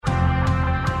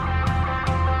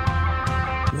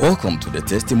Welcome to the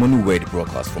Testimony Word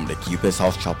broadcast from the Keepers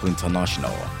House Chapel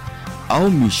International. Our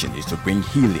mission is to bring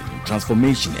healing,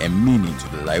 transformation, and meaning to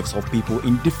the lives of people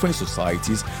in different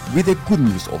societies with the good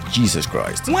news of Jesus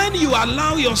Christ. When you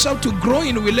allow yourself to grow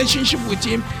in relationship with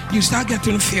Him, you start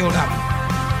getting filled up.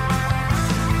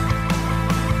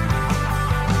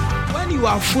 When you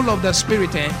are full of the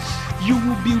Spirit, you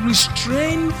will be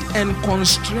restrained and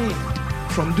constrained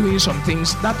from doing some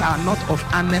things that are not of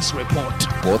honest report.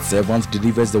 God's servant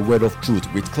delivers the word of truth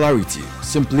with clarity,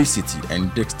 simplicity,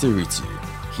 and dexterity.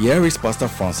 Here is Pastor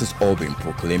Francis Albin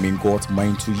proclaiming God's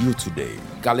mind to you today.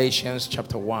 Galatians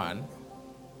chapter 1,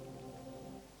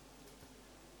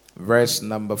 verse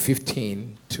number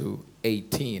 15 to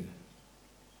 18.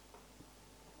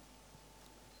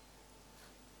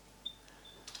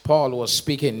 Paul was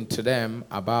speaking to them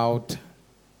about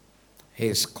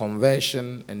his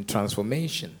conversion and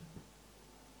transformation.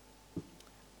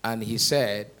 And he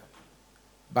said,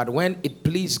 "But when it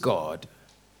pleased God,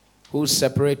 who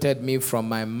separated me from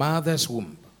my mother's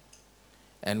womb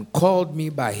and called me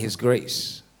by his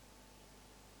grace,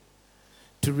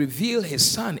 to reveal his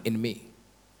Son in me,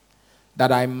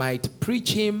 that I might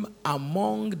preach him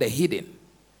among the heathen,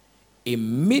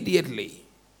 immediately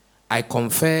I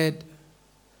conferred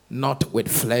not with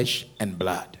flesh and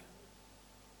blood."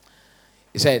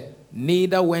 He said,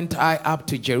 "Neither went I up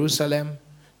to Jerusalem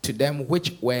to them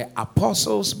which were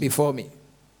apostles before me,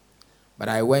 but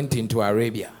I went into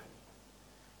Arabia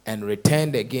and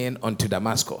returned again unto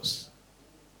Damascus.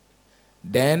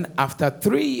 Then after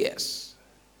 3 years,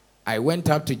 I went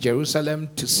up to Jerusalem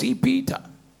to see Peter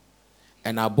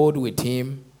and abode with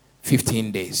him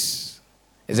 15 days.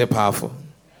 Is it powerful?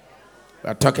 We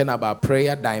are talking about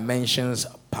prayer dimensions,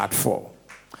 part 4.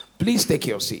 Please take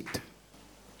your seat.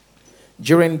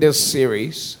 During this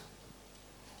series,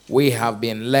 we have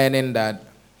been learning that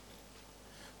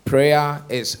prayer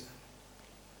is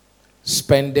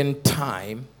spending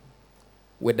time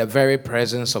with the very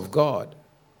presence of God.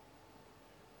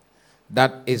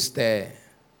 That is the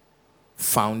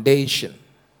foundation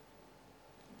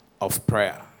of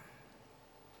prayer.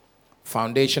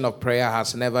 Foundation of prayer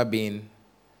has never been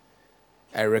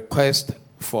a request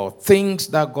for things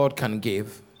that God can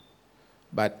give,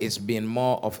 but it's been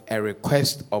more of a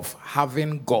request of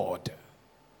having God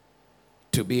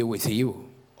to be with you,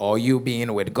 or you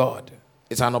being with God.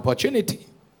 It's an opportunity.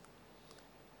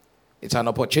 It's an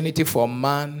opportunity for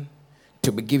man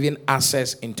to be given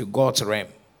access into God's realm,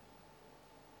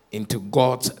 into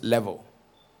God's level.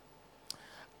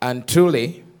 And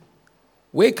truly,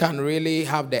 we can really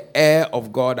have the air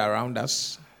of God around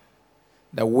us,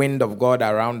 the wind of God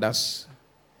around us,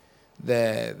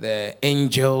 the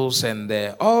angels and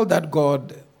all that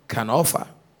God can offer,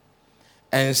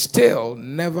 and still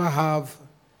never have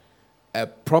a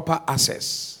proper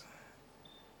access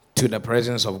to the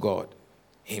presence of God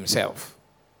himself.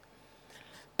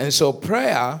 And so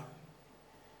prayer,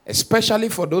 especially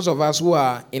for those of us who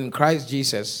are in Christ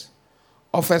Jesus,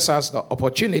 offers us the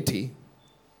opportunity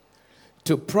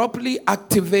to properly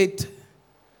activate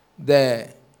the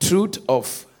truth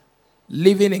of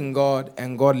living in God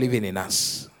and God living in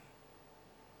us.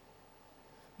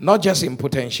 Not just in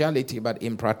potentiality, but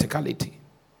in practicality.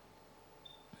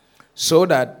 So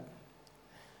that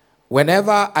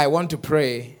whenever I want to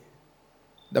pray,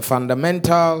 the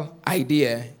fundamental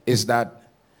idea is that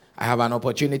I have an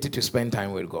opportunity to spend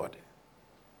time with God.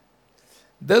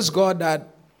 This God that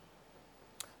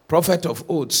prophet of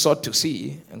old sought to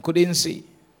see and couldn't see,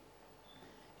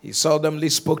 he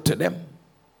seldomly spoke to them.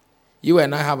 You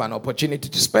and I have an opportunity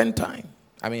to spend time.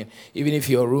 I mean, even if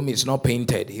your room is not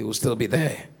painted, he will still be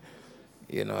there.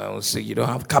 You know, I will say you don't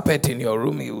have carpet in your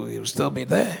room, he will still be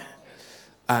there.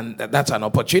 And that's an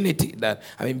opportunity that,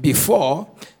 before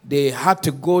they had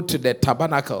to go to the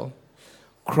tabernacle,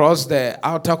 cross the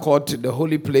outer court to the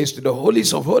holy place, to the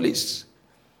holies of holies,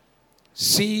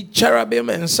 see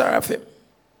cherubim and seraphim,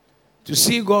 to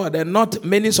see God, and not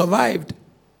many survived.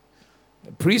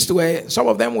 The priests some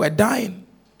of them were dying,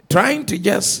 trying to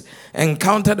just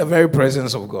encounter the very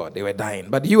presence of God. They were dying.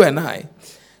 But you and I,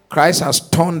 Christ has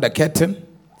torn the curtain,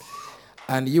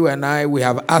 and you and I, we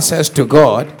have access to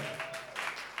God.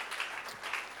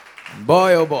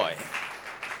 Boy, oh boy.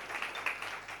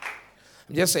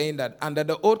 I'm just saying that under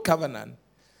the old covenant,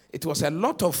 it was a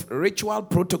lot of ritual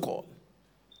protocol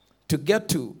to get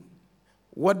to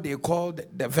what they called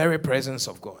the very presence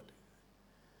of God.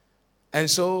 And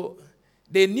so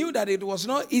they knew that it was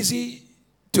not easy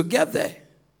to get there.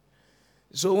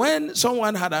 So when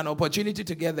someone had an opportunity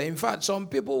to get there, in fact, some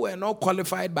people were not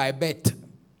qualified by birth.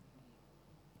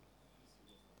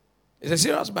 It's a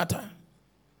serious matter.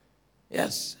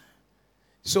 Yes.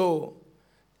 So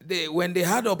when they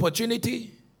had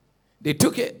opportunity, they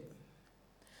took it.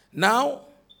 Now,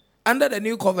 under the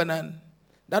new covenant,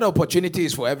 that opportunity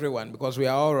is for everyone because we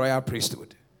are all royal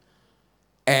priesthood.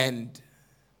 And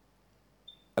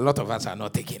a lot of us are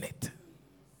not taking it.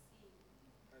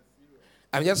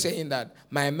 I'm just saying that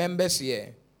my members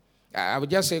here, I would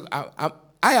just say, I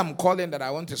am calling that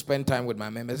I want to spend time with my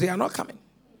members. They are not coming.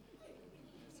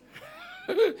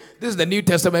 This is the New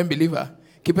Testament believer.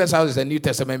 Keeper's House is the New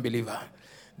Testament believer.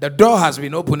 The door has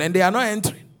been opened and they are not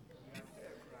entering.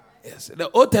 Yes, the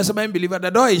Old Testament believer,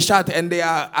 the door is shut and they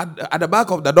are at the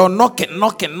back of the door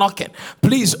knocking.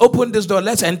 Please open this door.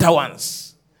 Let's enter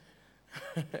once.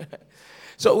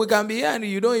 So we can be here and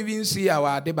you don't even see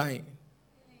our Adebayin.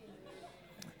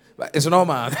 But it's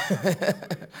normal.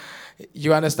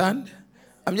 You understand?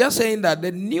 I'm just saying that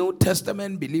the New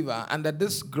Testament believer under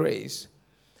this grace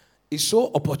is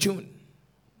so opportune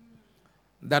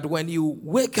that when you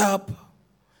wake up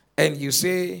and you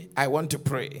say, I want to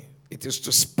pray, it is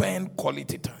to spend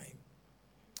quality time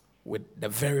with the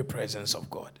very presence of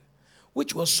God,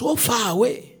 which was so far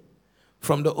away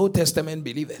from the Old Testament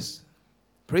believers.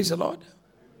 Praise the Lord.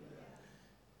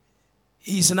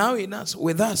 He's now in us,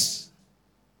 with us,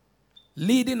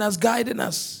 leading us, guiding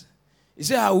us. He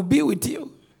said, I will be with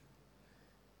you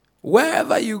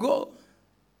wherever you go.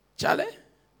 Charlie?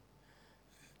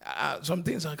 Some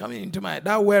things are coming into my...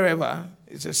 That wherever,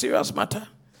 it's a serious matter.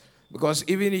 Because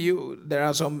even you, there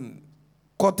are some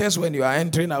quarters when you are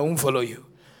entering, I won't follow you.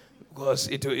 Because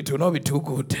it will not be too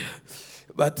good.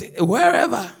 But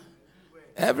wherever,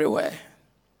 everywhere.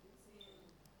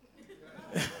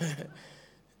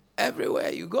 Everywhere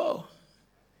you go,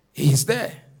 he's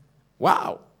there.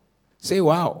 Wow. Say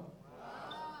wow.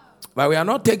 But we are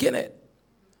not taking it.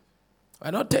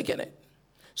 We're not taking it.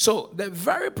 So the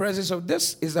very presence of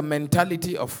this is the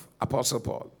mentality of Apostle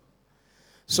Paul.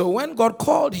 So when God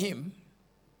called him,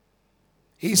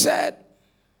 he said,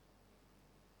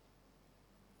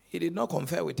 he did not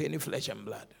confer with any flesh and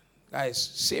blood. Guys,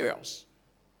 serious.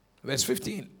 Verse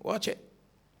 15, watch it.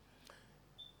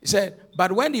 He said,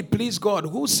 but when it pleased God,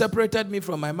 who separated me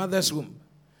from my mother's womb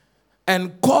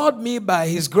and called me by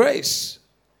his grace.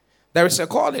 There is a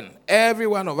calling. Every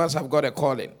one of us have got a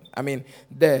calling. I mean,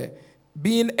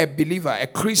 being a believer, a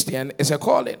Christian, is a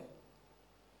calling.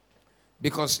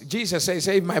 Because Jesus says,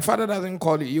 if my Father doesn't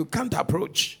call you, you can't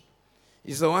approach.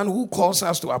 He's the one who calls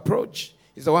us to approach.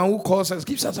 He's the one who calls us,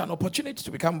 gives us an opportunity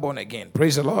to become born again.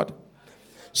 Praise the Lord.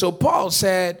 So Paul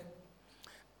said,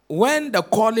 when the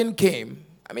calling came,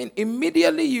 I mean,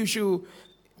 immediately you should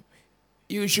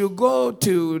go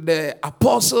to the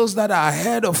apostles that are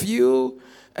ahead of you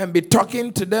and be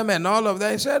talking to them and all of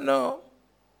that. He said, no,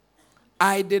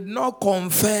 I did not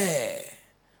confer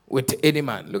with any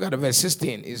man. Look at the verse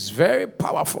 16. It's very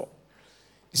powerful.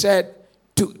 He said,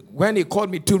 when he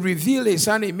called me to reveal his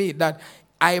son in me, that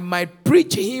I might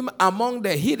preach him among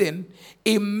the hidden,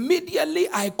 immediately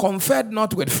I conferred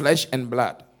not with flesh and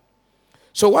blood.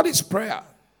 So what is prayer?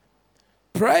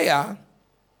 Prayer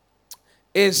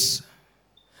is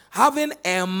having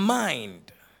a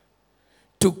mind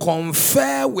to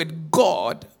confer with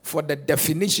God for the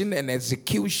definition and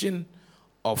execution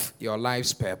of your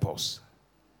life's purpose.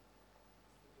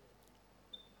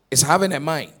 It's having a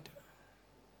mind.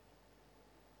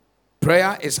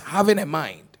 Prayer is having a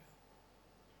mind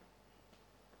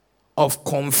of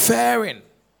conferring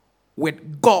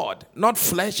with God, not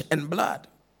flesh and blood,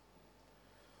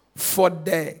 for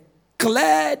the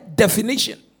clear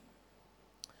definition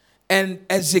and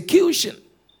execution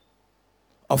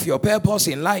of your purpose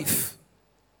in life.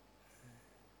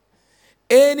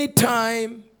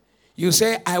 Anytime you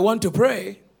say, I want to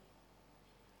pray,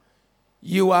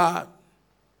 you are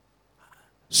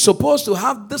supposed to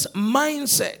have this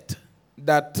mindset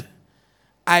that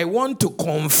I want to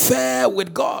confer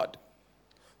with God.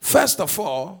 First of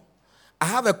all, I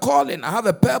have a calling, I have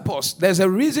a purpose. There's a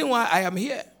reason why I am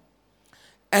here.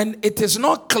 And it is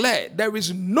not clear. There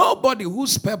is nobody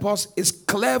whose purpose is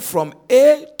clear from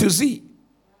A to Z.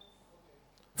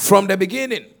 From the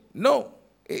beginning. No,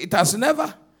 it has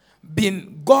never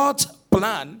been God's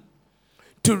plan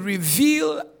to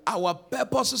reveal our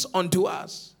purposes unto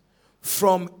us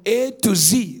from A to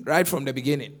Z, right from the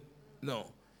beginning. No.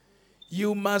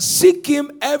 You must seek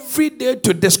him every day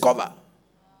to discover.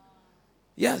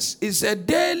 Yes, it's a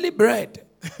daily bread.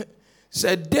 It's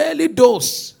a daily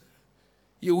dose.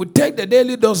 You would take the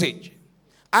daily dosage.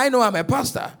 I know I'm a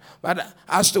pastor, but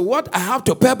as to what I have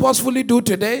to purposefully do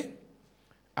today,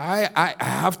 I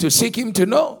have to seek him to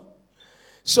know.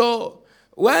 So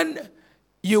when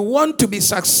you want to be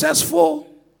successful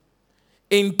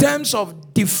in terms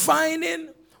of defining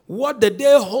what the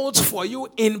day holds for you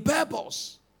in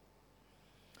purpose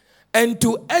and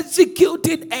to execute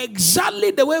it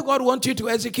exactly the way God wants you to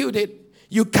execute it,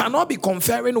 you cannot be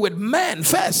conferring with man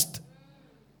first.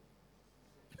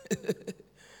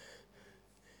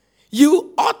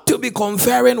 You ought to be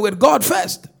conferring with God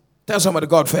first. Tell somebody,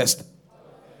 God first.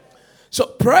 So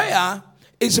prayer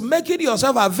is making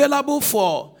yourself available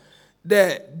for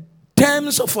the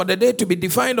terms for the day to be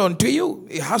defined unto you.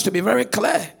 It has to be very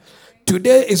clear.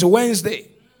 Today is Wednesday.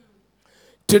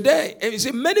 Today, you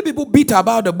see, many people beat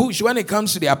about the bush when it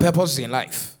comes to their purpose in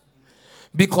life.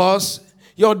 Because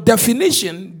your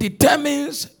definition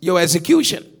determines your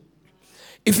execution.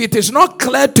 If it is not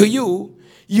clear to you,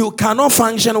 you cannot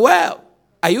function well.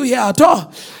 Are you here at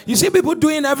all? You see people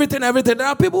doing everything. There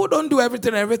are people who don't do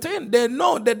everything. They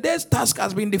know the day's task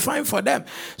has been defined for them.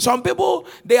 Some people,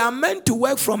 they are meant to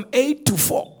work from 8 to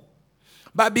 4.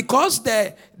 But because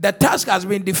the task has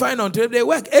been defined until they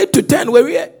work 8 to 10, we're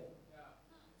here.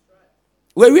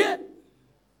 We're here.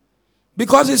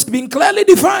 Because it's been clearly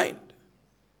defined.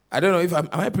 I don't know if am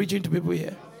I preaching to people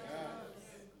here?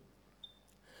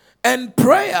 And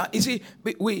prayer, you see,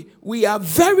 we are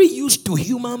very used to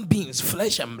human beings,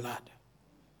 flesh and blood.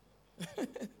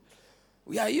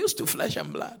 We are used to flesh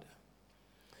and blood.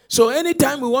 So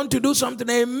anytime we want to do something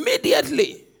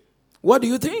immediately, what do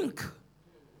you think?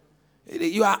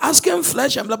 You are asking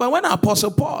flesh and blood. But when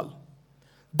Apostle Paul,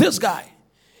 this guy,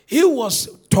 he was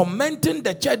tormenting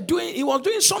the church, he was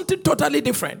doing something totally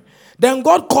different. Then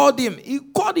God called him. He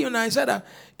called him and I said that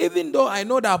even though I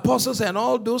know the apostles and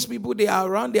all those people, they are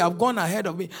around, they have gone ahead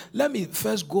of me. Let me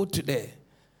first go to the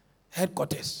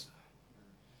headquarters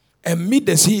and meet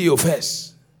the CEO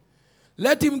first.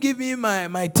 Let him give me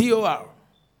my TOR.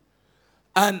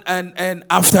 And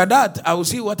after that, I will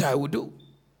see what I will do.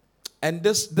 And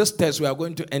this test, we are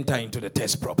going to enter into the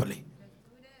test properly.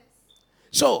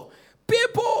 So,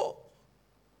 people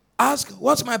ask,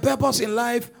 what's my purpose in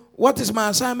life? What is my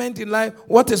assignment in life?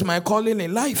 What is my calling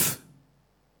in life?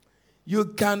 You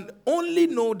can only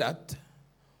know that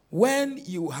when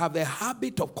you have a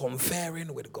habit of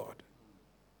conferring with God.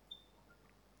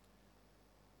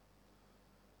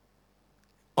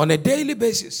 On a daily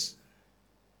basis.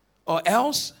 Or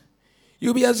else,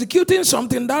 you'll be executing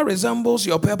something that resembles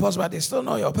your purpose, but it's still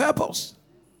not your purpose.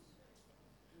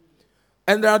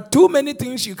 And there are too many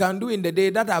things you can do in the day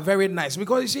that are very nice.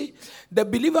 Because you see, the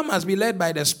believer must be led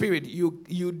by the Spirit.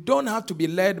 You don't have to be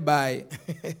led by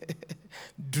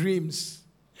dreams.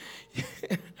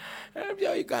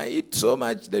 You can eat so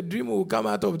much, the dream will come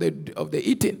out of the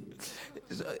eating.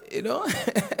 So, you know,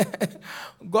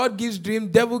 God gives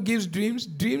dreams, devil gives dreams.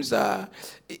 Dreams are,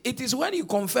 it is when you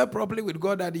confer properly with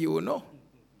God that you will know.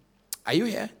 Are you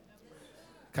here?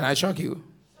 Can I shock you?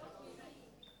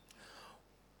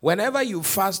 Whenever you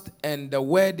fast and the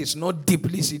word is not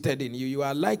deeply seated in you, you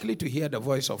are likely to hear the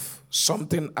voice of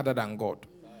something other than God.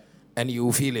 And you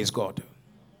will feel it's God.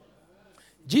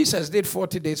 Jesus did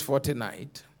 40 days, 40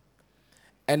 nights.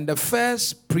 And the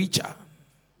first preacher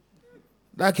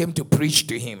that came to preach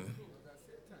to him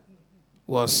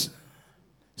was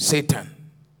Satan.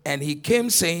 And he came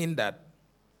saying that,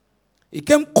 he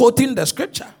came quoting the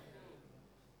scripture.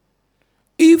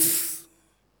 If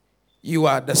you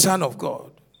are the Son of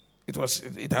God,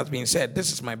 it has been said,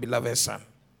 this is my beloved Son.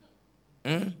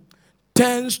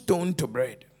 Turn stone to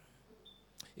bread.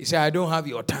 He said, I don't have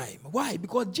your time. Why?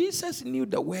 Because Jesus knew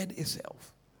the word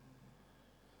itself.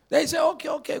 They say,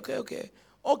 okay.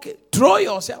 Throw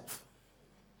yourself.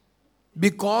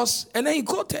 Because, and then he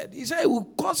quoted. He said, he will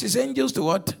cause his angels to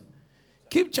what?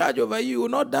 Keep charge over you. You will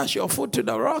not dash your foot to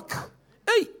the rock.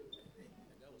 Hey.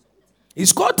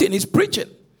 He's quoting, he's preaching.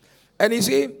 And you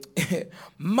see,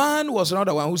 man was not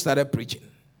the one who started preaching.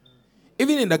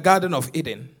 Even in the Garden of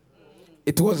Eden,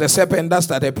 it was the serpent that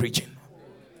started preaching.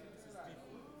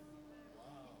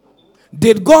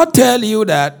 Did God tell you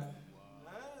that?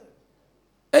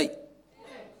 Hey.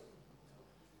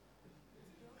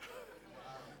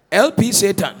 LP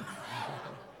Satan.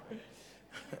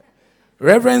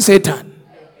 Reverend Satan.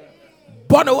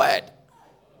 Born a word.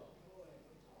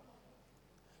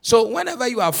 So whenever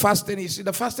you are fasting, you see,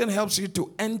 the fasting helps you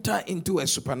to enter into a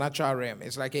supernatural realm.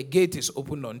 It's like a gate is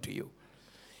opened unto you.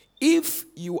 If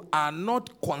you are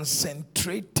not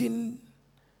concentrating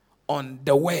on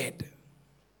the word,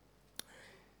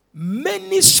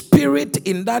 many spirits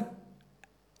in that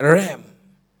realm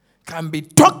can be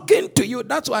talking to you.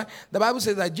 That's why the Bible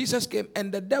says that Jesus came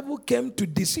and the devil came to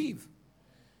deceive.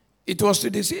 It was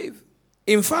to deceive.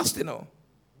 In fasting,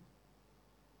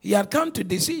 he had come to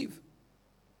deceive.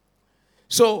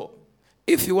 So,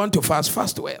 if you want to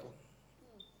fast well.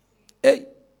 Hey.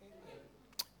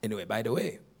 Anyway, by the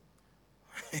way,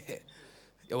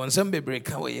 You want some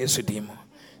break away yesterday.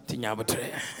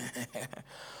 Tinyabotre.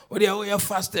 What are you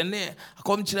fasting there? I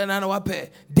come to the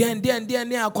wape.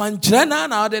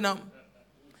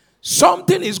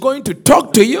 Something is going to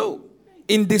talk to you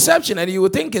in deception and you will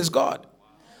think it's God.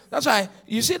 That's why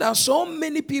you see that so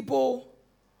many people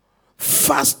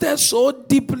fasted so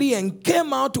deeply and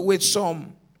came out with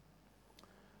some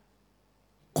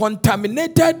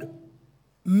contaminated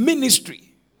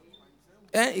ministry.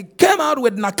 It came out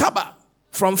with nakaba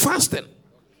from fasting.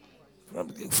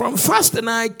 From fasting,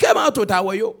 I came out with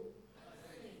awayo.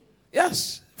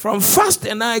 Yes, from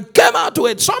fasting, I came out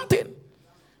with something.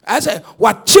 I said,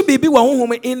 what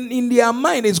chibibi in their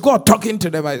mind is God talking to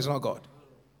them, but it's not God.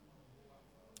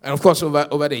 And of course,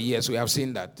 over the years, we have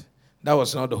seen that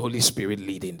was not the Holy Spirit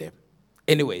leading them.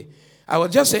 Anyway, I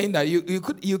was just saying that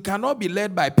you cannot be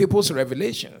led by people's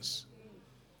revelations.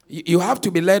 You have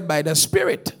to be led by the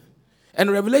Spirit.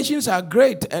 And revelations are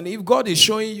great, and if God is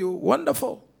showing you,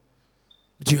 wonderful.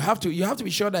 But you have to be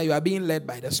sure that you are being led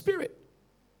by the Spirit.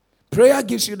 Prayer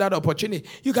gives you that opportunity.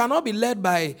 You cannot be led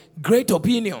by great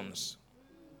opinions.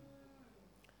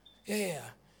 Yeah.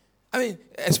 I mean,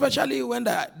 especially when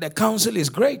the counsel is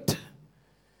great.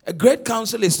 A great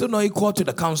counsel is still not equal to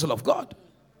the counsel of God.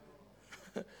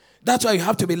 That's why you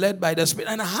have to be led by the Spirit.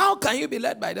 And how can you be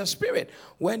led by the Spirit?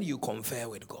 When you confer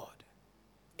with God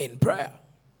in prayer.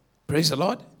 Praise the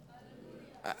Lord.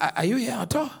 Are you here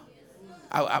at all?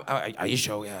 Are you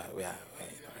sure we are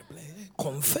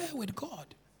confer with God?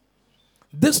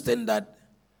 This thing that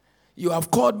you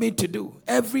have called me to do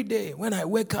every day when I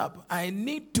wake up, I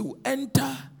need to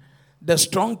enter the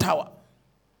strong tower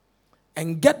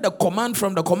and get the command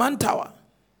from the command tower.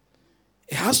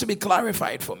 It has to be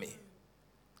clarified for me.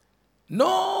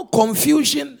 No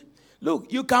confusion.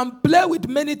 Look, you can play with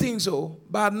many things,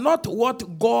 but not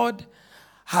what God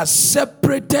has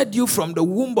separated you from the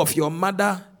womb of your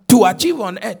mother to achieve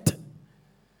on earth.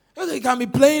 You can be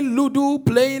playing Ludo,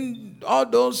 playing all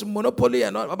those Monopoly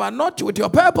and all, but not with your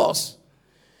purpose.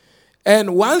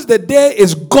 And once the day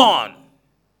is gone,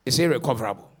 it's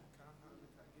irrecoverable.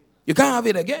 You can't have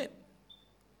it again.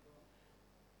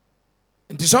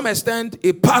 And to some extent,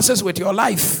 it passes with your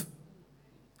life.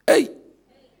 Hey.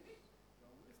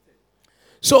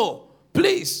 So,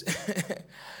 please,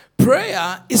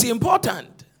 prayer is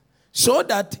important so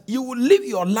that you will live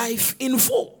your life in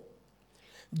full.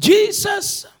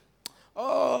 Jesus,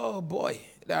 oh boy,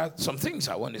 there are some things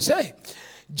I want to say.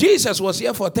 Jesus was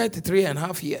here for 33 and a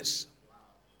half years.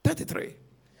 33.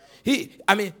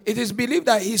 It is believed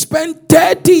that he spent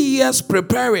 30 years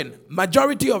preparing.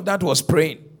 Majority of that was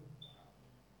praying.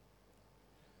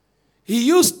 He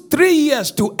used 3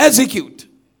 years to execute.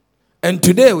 And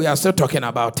today we are still talking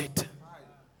about it.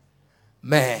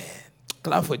 Man,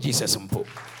 clap for Jesus and Pope.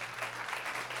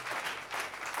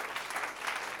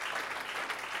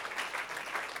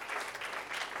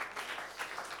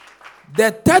 The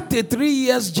 33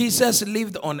 years Jesus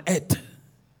lived on earth,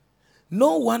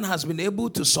 no one has been able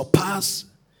to surpass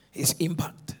his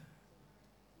impact.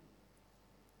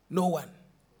 No one.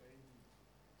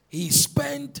 He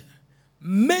spent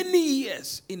many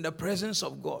years in the presence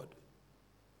of God.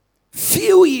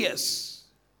 Few years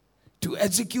to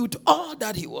execute all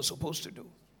that he was supposed to do.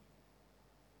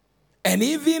 And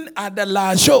even at the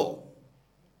last show,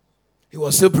 he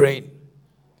was still praying.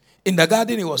 In the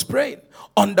garden, he was praying.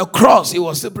 On the cross, he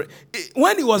was still praying.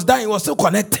 When he was dying, he was still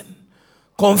connecting.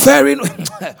 Conferring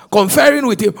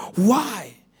with him.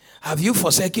 Why have you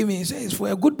forsaken me? He says, it's for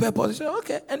a good purpose. He said,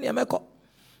 okay, and you make up.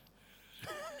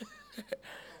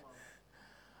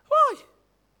 Why?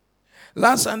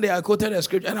 Last Sunday, I quoted a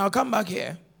scripture, and I'll come back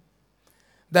here,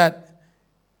 that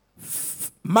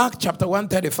Mark chapter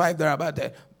 135, there about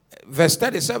there, verse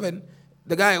 37,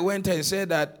 the guy went and said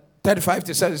that 35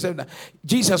 to 37, that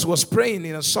Jesus was praying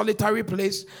in a solitary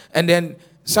place, and then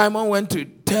Simon went to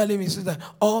tell him, he said that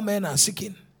all men are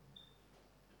seeking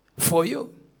for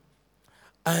you.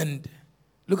 And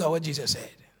look at what Jesus said.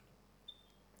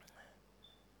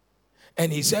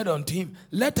 And he said unto him,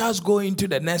 let us go into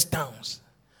the next towns,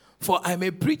 for I may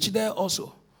preach there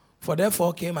also. For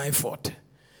therefore came I forth.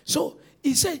 So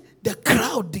he said, the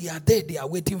crowd, they are there, they are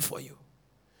waiting for you.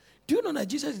 Do you know that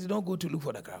Jesus did not go to look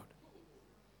for the crowd?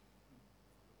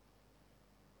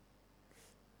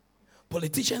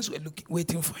 Politicians were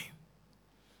waiting for him.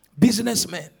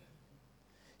 Businessmen.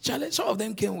 Charlie, some of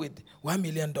them came with $1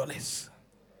 million.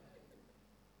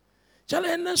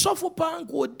 Charlie, and so for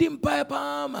punk would dim pipe,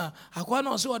 I can't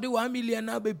also do $1 million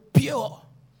now be pure.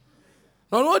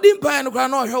 No, dim pipe, and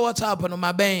cannot hear what's happening on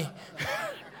my bank.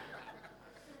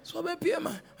 So be pure,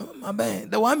 my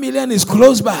bank. The $1 million is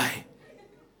close by.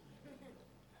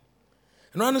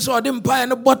 And one saw them pay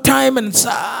and about time and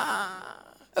sa.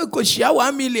 Ekoshia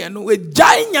 1 million. We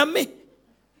giant yame.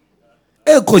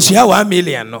 Ekoshia 1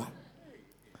 million. No.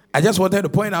 I just wanted to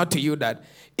point out to you that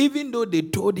even though they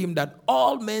told him that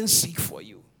all men seek for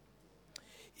you,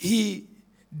 he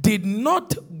did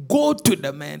not go to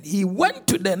the man. He went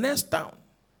to the next town.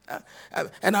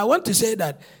 And I want to say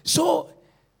that, so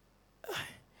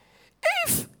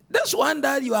if this one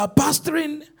that you are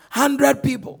pastoring 100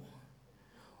 people,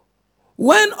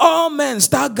 when all men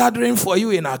start gathering for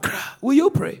you in Accra, will you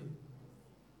pray?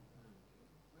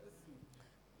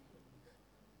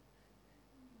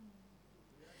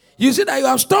 You see that you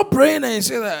have stopped praying and you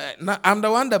say that I'm the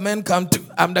one the men come to.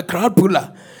 I'm the crowd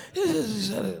puller.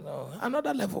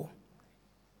 Another level.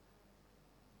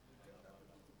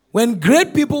 When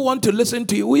great people want to listen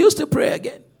to you, we used to pray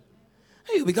again.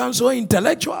 You become so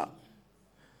intellectual.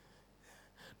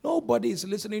 Nobody is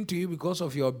listening to you because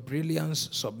of your brilliance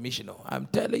submission. I'm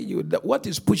telling you that what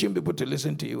is pushing people to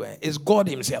listen to you is God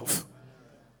himself.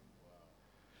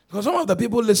 Because some of the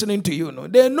people listening to you,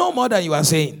 they know more than you are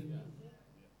saying.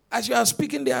 As you are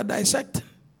speaking, they are dissecting.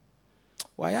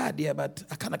 Why are they but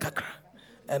akanakakra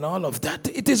and all of that?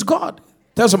 It is God.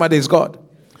 Tell somebody it's God.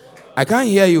 I can't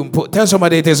hear you. Tell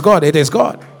somebody it is God. It is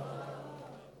God.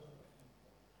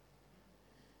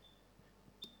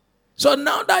 So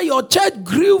now that your church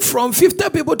grew from 50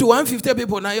 people to 150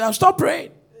 people, now you have stopped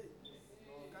praying.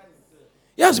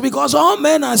 Yes, because all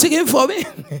men are seeking for me.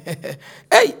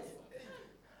 Hey.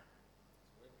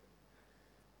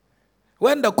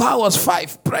 When the choir was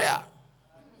 5, prayer.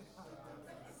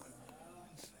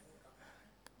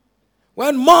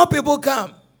 When more people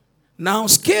come, now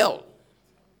scale.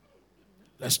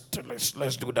 Let's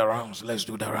do the rounds. Let's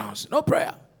do the rounds. No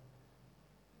prayer.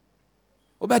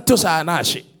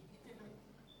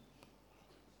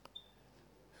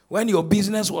 When your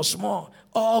business was small,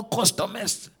 all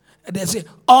customers, they say,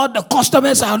 all the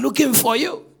customers are looking for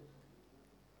you.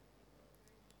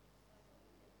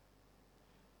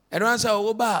 And one say,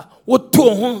 Oba, what to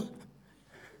home?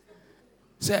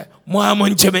 Say,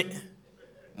 Muhammad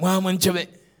Chebe.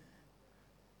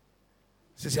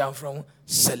 Say, I'm from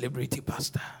celebrity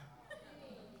pastor.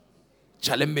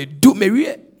 Challenge me, do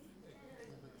me.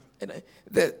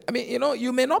 I mean,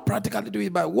 you may not practically do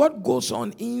it, but what goes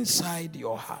on inside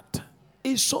your heart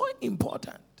is so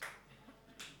important.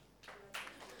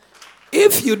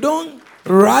 If you don't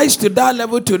rise to that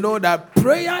level to know that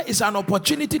prayer is an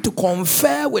opportunity to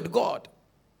confer with God,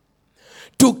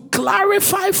 to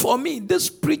clarify for me this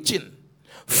preaching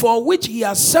for which he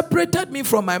has separated me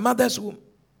from my mother's womb,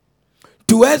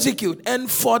 to execute, and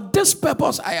for this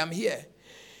purpose I am here.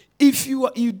 If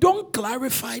you don't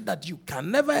clarify that, you can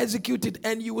never execute it,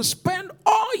 and you will spend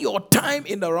all your time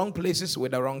in the wrong places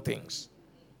with the wrong things.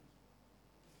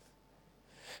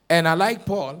 And I like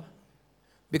Paul,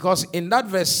 because in that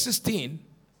verse 16,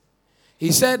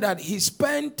 he said that he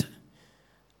spent,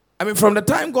 from the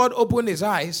time God opened his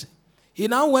eyes, he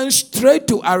now went straight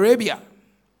to Arabia.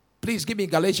 Please give me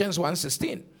Galatians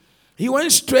 1:16. He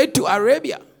went straight to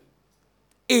Arabia.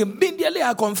 Immediately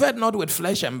I conferred not with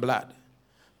flesh and blood.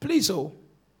 Please, you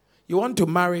want to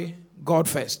marry, God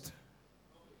first.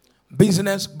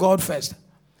 Business, God first.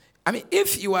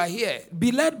 If you are here,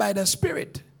 be led by the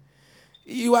Spirit.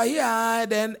 You are here,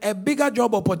 then a bigger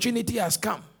job opportunity has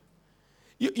come.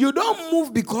 You don't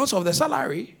move because of the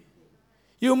salary.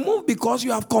 You move because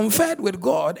you have conferred with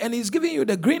God and he's giving you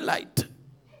the green light.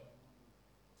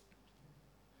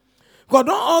 God,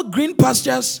 not all green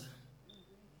pastures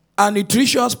are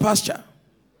nutritious pasture.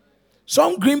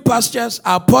 Some green pastures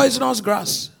are poisonous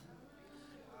grass.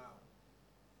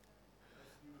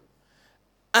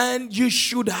 And you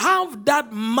should have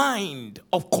that mind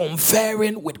of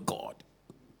conferring with God.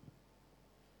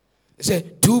 They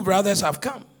say, 2 brothers have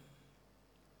come.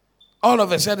 All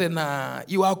of a sudden,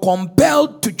 you are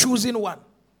compelled to choosing one.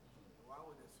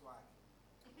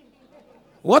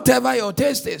 Whatever your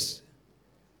taste is.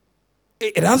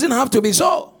 It doesn't have to be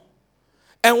so.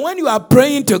 And when you are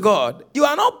praying to God, you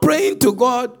are not praying to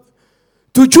God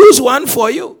to choose one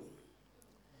for you.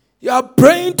 You are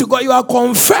praying to God. You are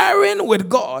conferring with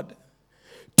God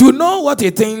to know what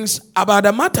he thinks about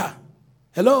the matter.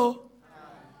 Hello?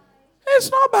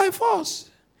 It's not by force.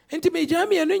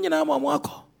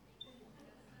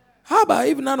 How about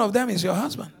if none of them is your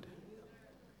husband?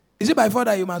 Is it by force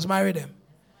that you must marry them?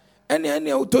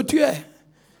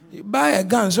 You buy a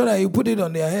gun so that you put it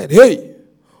on their head. Hey,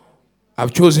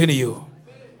 I've chosen you.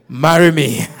 Marry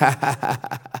me.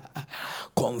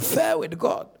 Confer with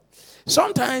God.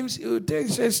 Sometimes you take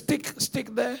a stick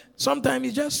there. Sometimes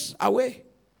you just away.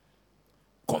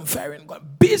 Conferring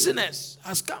God. Business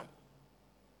has come.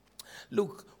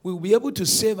 Look, we'll be able to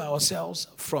save ourselves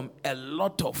from a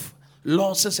lot of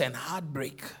losses and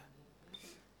heartbreak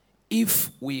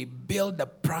if we build the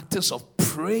practice of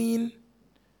praying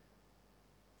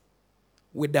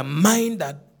with the mind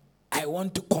that I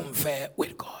want to confer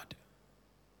with God.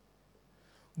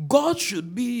 God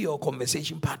should be your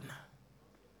conversation partner,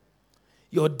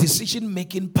 your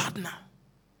decision-making partner.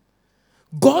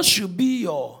 God should be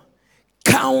your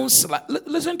counselor.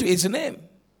 Listen to his name.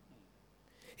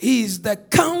 He is the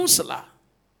counselor.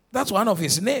 That's one of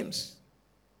his names.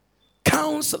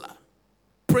 Counselor.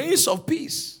 Prince of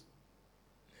Peace.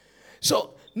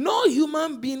 So, no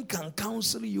human being can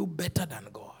counsel you better than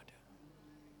God.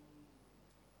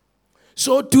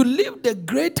 So, to live the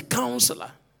great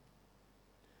counselor,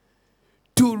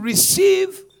 to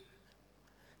receive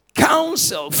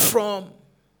counsel from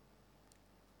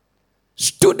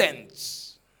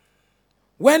students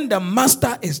when the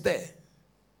master is there,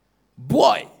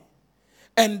 boy,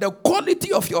 and the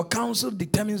quality of your counsel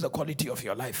determines the quality of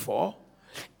your life. For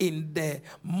in the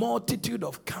multitude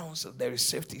of counsel there is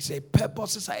safety. Say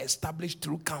purposes are established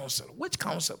through counsel. Which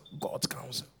counsel? God's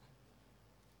counsel.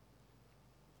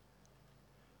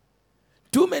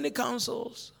 Too many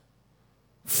counsels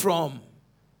from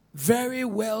very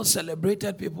well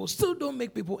celebrated people still don't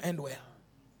make people end well.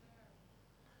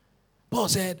 Paul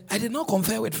said, I did not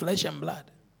confer with flesh and blood.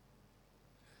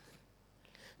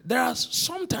 There are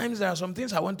some things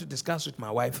I want to discuss with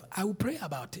my wife. I will pray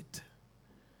about it.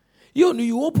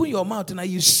 You open your mouth and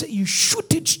you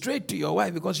shoot it straight to your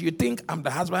wife because you think I'm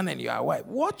the husband and you are a wife.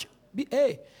 Watch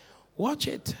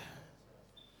it.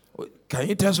 Can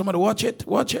you tell somebody, watch it?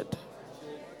 Watch it.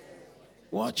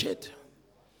 Watch it.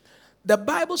 The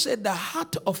Bible said the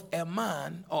heart of a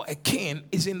man or a king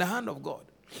is in the hand of God.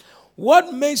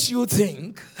 What makes you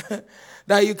think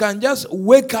that you can just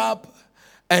wake up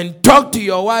and talk to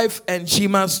your wife and she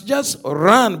must just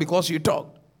run because you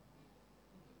talked?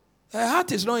 Her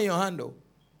heart is not in your hand, though.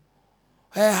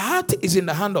 Her heart is in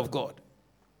the hand of God.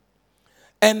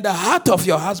 And the heart of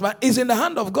your husband is in the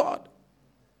hand of God.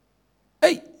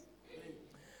 Hey,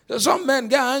 so some men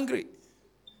get angry.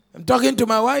 I'm talking to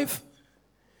my wife.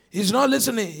 He's not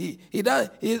listening.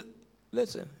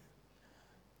 Listen.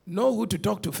 Know who to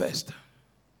talk to first.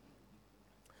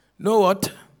 Know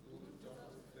what?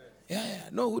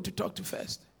 Know who to talk to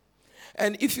first.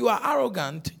 And if you are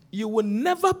arrogant, you will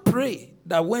never pray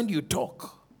that when you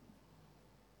talk,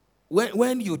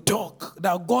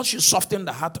 that God should soften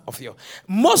the heart of your.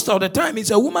 Most of the time,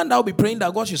 it's a woman that will be praying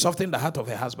that God should soften the heart of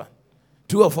her husband.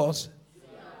 True of us?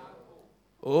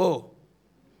 Oh.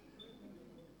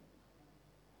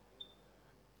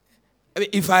 I mean,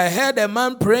 if I heard a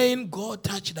man praying, God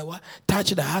touch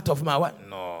the heart of my wife.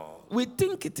 No. We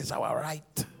think it is our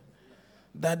right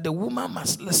that the woman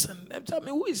must listen. Tell me,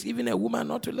 who is even a woman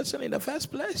not to listen in the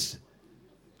first place?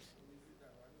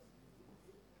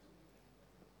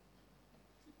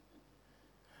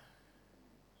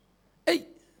 Hey.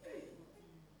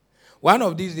 One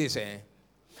of these days,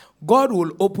 God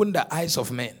will open the eyes of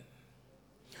men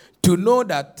to know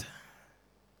that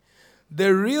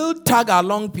the real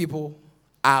tag-along people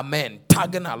are men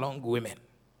tagging along women.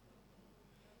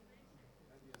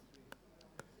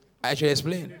 I should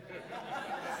explain.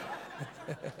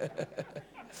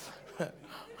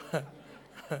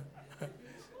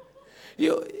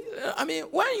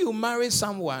 When you marry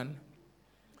someone,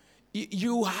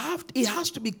 it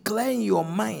has to be clear in your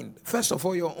mind. First of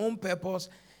all, your own purpose,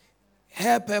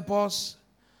 her purpose.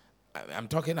 I'm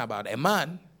talking about a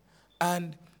man.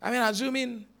 And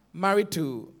assuming married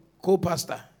to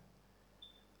co-pastor,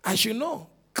 I should know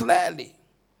clearly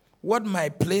what my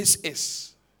place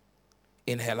is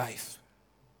in her life.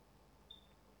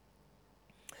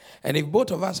 And if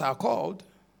both of us are called,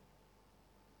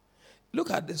 look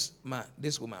at this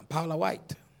woman, Paula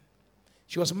White.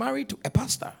 She was married to a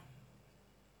pastor.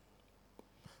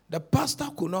 The pastor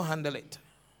could not handle it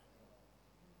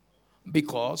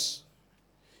because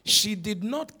he did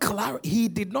not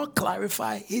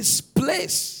clarify his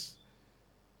place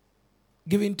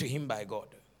given to him by God.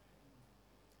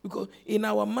 Because in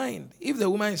our mind, if the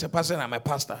woman is a pastor and I'm a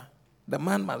pastor, the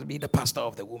man must be the pastor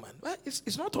of the woman. Well,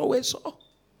 it's not always so.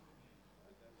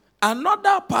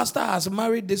 Another pastor has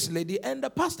married this lady, and the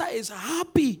pastor is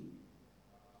happy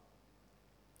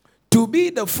to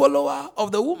be the follower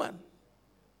of the woman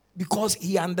because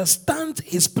he understands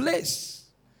his place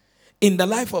in the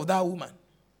life of that woman.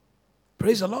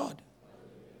 Praise the Lord.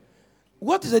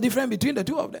 What is the difference between the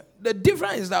two of them? The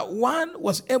difference is that one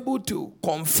was able to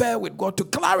confer with God to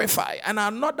clarify, and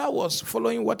another was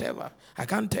following whatever. I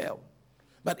can't tell.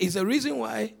 But it's the reason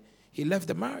why he left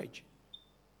the marriage.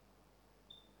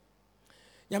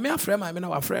 Nyame afrɛ ma me na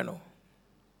wafrɛ no.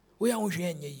 We are on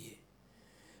ye.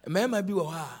 A man might be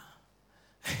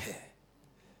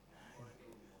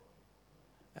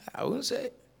I won't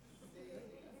say.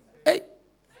 Hey.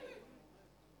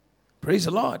 Praise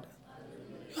the Lord.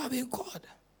 You have been called.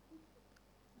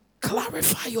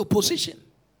 Clarify your position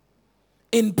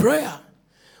in prayer.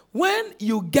 When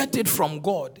you get it from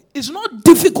God, it's not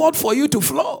difficult for you to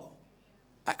flow.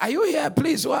 Are you here?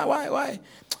 Please, why?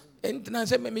 And I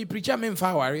said, me preacher, me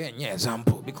worry and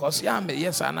example because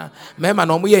yes, Anna, me man,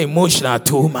 no emotional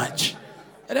too much.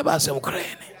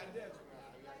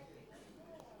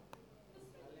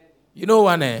 You know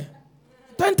what?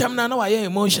 Time now I am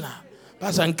emotional.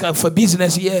 But for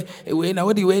business here, now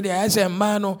what do you I say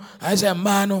mano.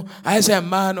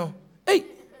 Hey.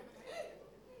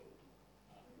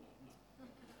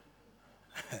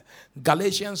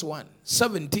 Galatians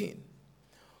 1:17.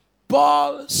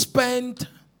 Paul spent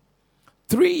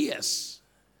 3 years.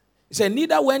 He said,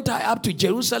 neither went I up to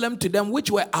Jerusalem to them which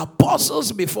were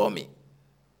apostles before me.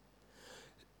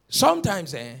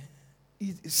 Sometimes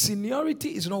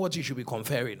seniority is not what you should be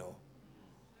conferring. No.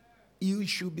 You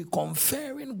should be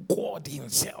conferring God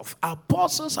himself.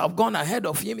 Apostles have gone ahead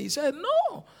of him. He said,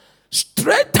 no.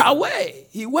 Straight away,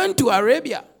 he went to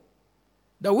Arabia,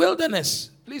 the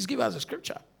wilderness. Please give us a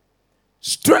scripture.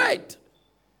 Straight.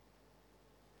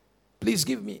 Please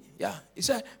give me. Yeah. He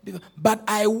said, but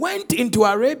I went into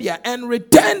Arabia and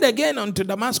returned again unto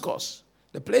Damascus,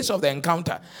 the place of the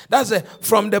encounter. That's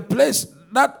from the place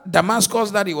that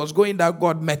Damascus that he was going, that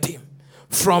God met him.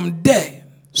 From there,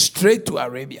 straight to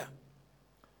Arabia.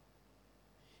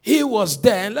 He was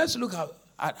there, and let's look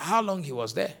at how long he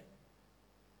was there.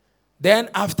 Then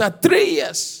after 3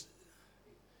 years,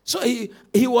 so he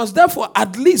was there for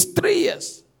at least 3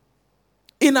 years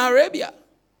in Arabia.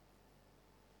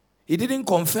 He didn't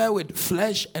confer with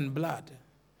flesh and blood.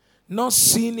 No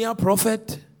senior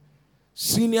prophet,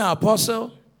 senior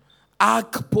apostle,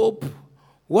 archpope,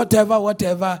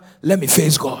 whatever. Let me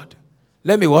face God.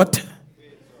 Let me what?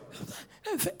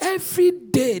 Every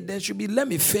day there should be let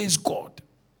me face God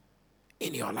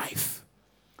in your life.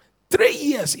 3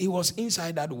 years he was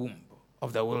inside that womb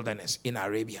of the wilderness in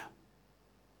Arabia.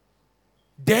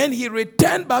 Then he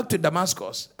returned back to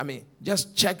Damascus.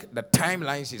 Just check the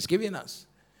timelines he's giving us.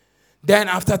 Then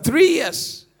after 3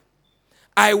 years,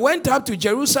 I went up to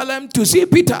Jerusalem to see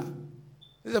Peter.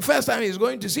 This is the first time he's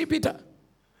going to see Peter.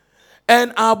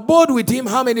 And I abode with him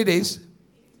how many days?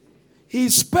 He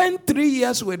spent 3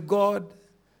 years with God,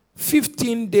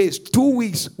 15 days, 2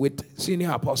 weeks with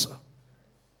senior apostle.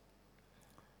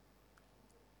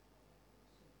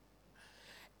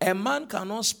 A man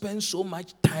cannot spend so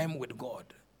much time with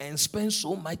God and spend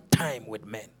so much time with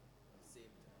men.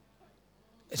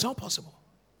 It's not possible.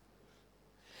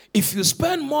 If you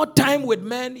spend more time with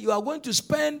men, you are going to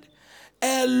spend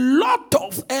a lot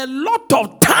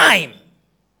of time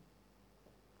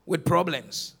with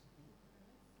problems.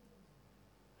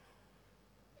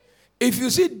 If you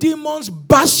see demons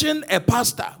bashing a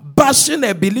pastor, bashing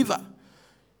a believer,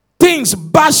 things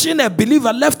bashing a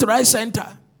believer left, right,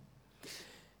 center,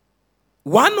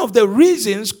 one of the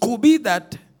reasons could be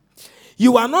that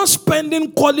you are not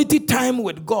spending quality time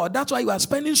with God. That's why you are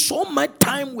spending so much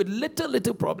time with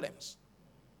little problems.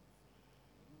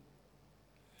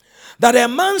 That a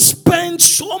man spends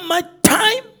so much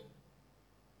time.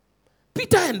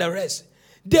 Peter and the rest,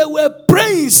 they were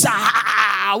praying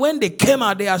when they came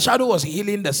out, their shadow was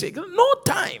healing the sick. No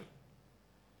time.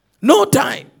 No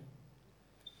time.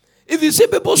 If you see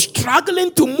people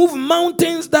struggling to move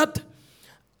mountains that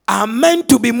are meant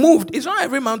to be moved. It's not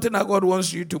every mountain that God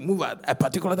wants you to move at a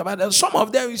particular time. But some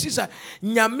of them, you see,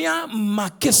 nyamia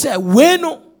makese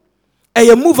weno, and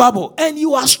you're movable, and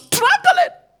you are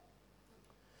struggling.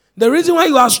 The reason why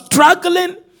you are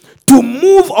struggling to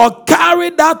move or carry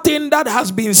that thing that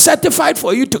has been certified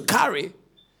for you to carry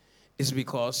is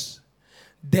because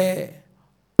the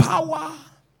power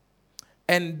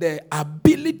and the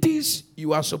abilities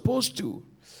you are supposed to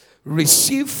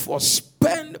receive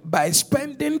by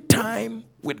spending time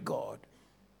with God,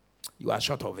 you are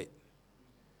short of it.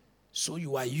 So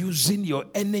you are using your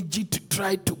energy to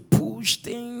try to push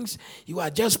things. You are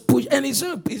just push, and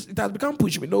it has become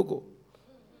push me no go.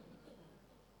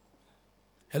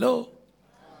 Hello?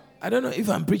 I don't know if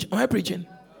I'm preaching. Am I preaching?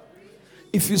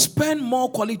 If you spend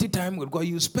more quality time with God,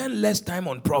 you spend less time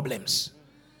on problems.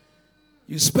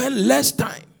 You spend less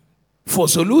time for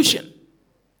solution.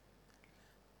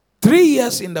 3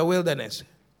 years in the wilderness,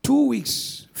 2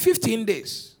 weeks, 15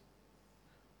 days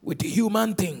with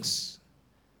human things.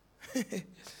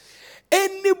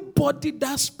 Anybody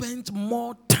that spends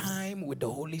more time with the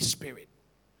Holy Spirit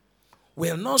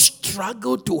will not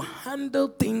struggle to handle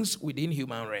things within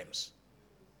human realms.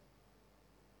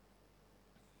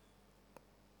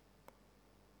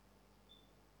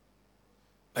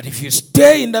 But if you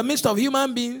stay in the midst of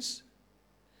human beings,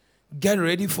 get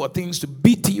ready for things to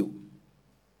beat you.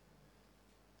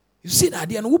 You see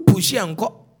that and who push you and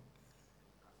go.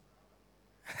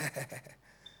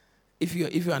 If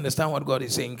you understand what God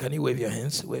is saying, can you wave your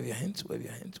hands? Wave your hands, wave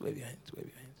your hands, wave your hands, wave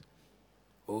your hands.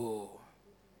 Oh.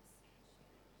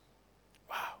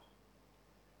 Wow.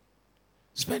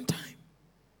 Spend time.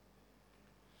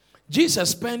 Jesus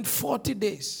spent 40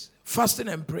 days fasting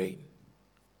and praying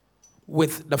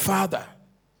with the Father.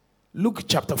 Luke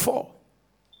chapter 4.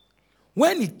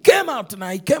 When he came out, now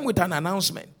he came with an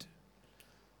announcement.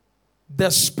 The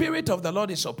Spirit of the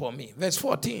Lord is upon me. Verse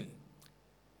 14.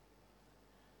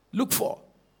 Luke 4.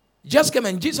 Just came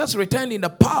and Jesus returned in the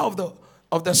power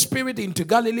of the Spirit into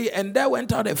Galilee, and there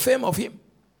went out a fame of him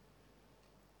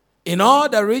in all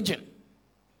the region.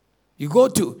 You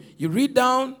read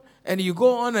down and you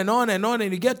go on and on and on,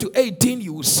 and you get to 18,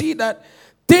 you will see that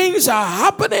things are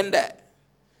happening there.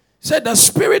 Said the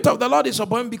Spirit of the Lord is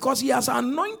upon me because he has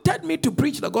anointed me to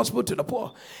preach the gospel to the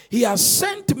poor. He has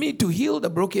sent me to heal the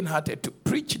brokenhearted, to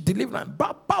preach deliverance.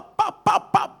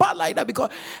 Like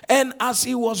that. And as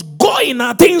he was going,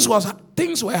 things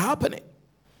were happening.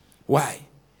 Why?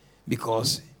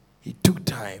 Because he took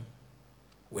time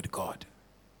with God.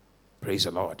 Praise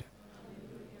the Lord.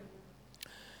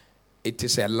 It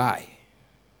is a lie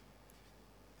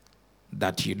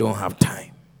that you don't have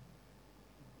time.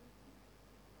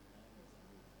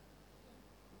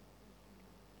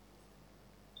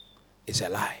 It's a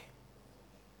lie.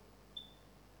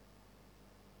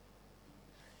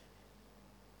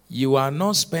 You are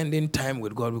not spending time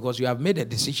with God because you have made a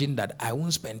decision that I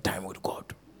won't spend time with God.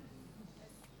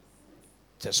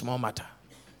 It's a small matter.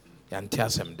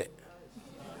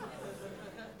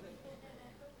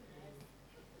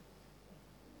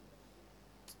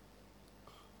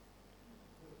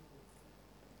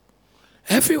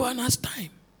 Everyone has time.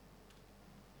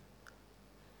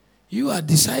 You are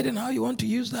deciding how you want to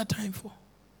use that time for.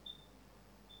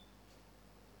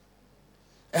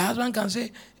 A husband can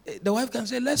say, the wife can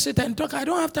say, let's sit and talk. I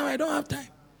don't have time.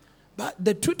 But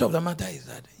the truth of the matter is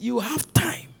that you have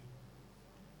time.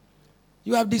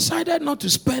 You have decided not to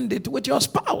spend it with your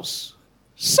spouse.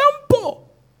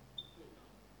 Simple.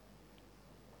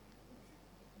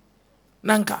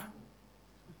 Nanka.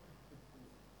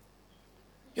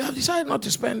 You have decided not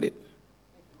to spend it.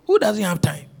 Who doesn't have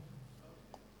time?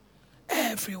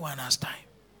 Everyone has time.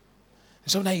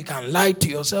 Sometimes you can lie to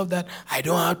yourself that I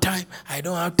don't have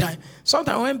time.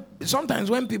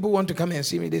 Sometimes when people want to come and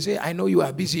see me, they say, I know you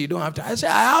are busy, you don't have time. I say,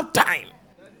 I have time.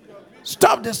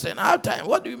 Stop this thing. I have time.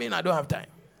 What do you mean I don't have time?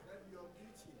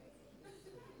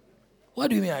 What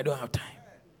do you mean I don't have time?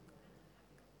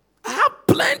 I have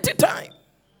plenty time.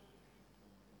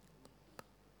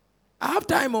 I have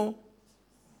time, oh.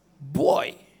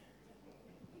 Boy.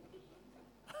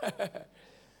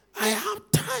 I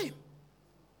have time.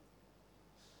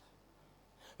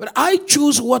 But I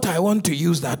choose what I want to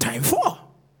use that time for.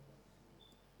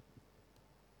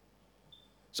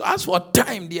 So as for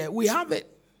time, dear, we have it.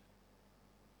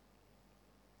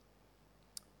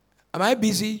 Am I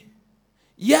busy?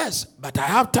 Yes, but I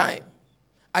have time.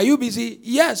 Are you busy?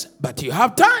 Yes, but you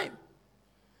have time.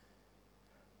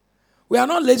 We are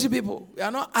not lazy people. We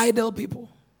are not idle people.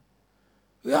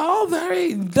 We are all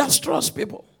very industrious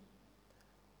people.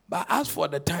 But as for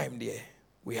the time, dear,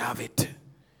 we have it.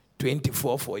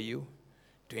 24 for you,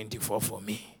 24 for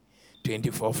me,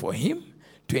 24 for him,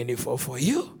 24 for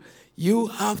you. You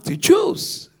have to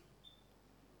choose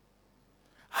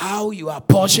how you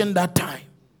apportion that time.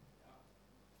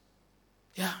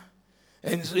 Yeah.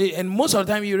 And most of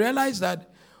the time you realize that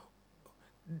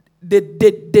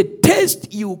the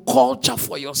taste you culture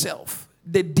for yourself,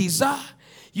 the desire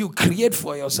you create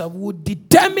for yourself will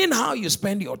determine how you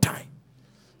spend your time.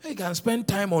 You can spend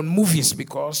time on movies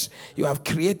because you have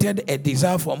created a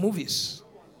desire for movies.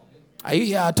 Are you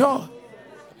here at all?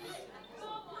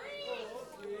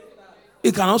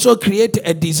 You can also create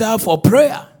a desire for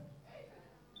prayer.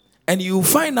 And you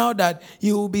find out that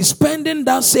you will be spending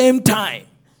that same time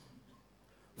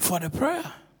for the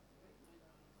prayer.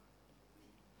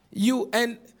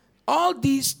 And all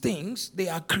these things, they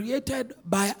are created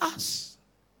by us.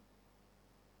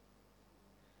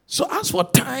 So as for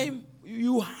time,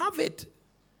 you have it.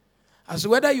 As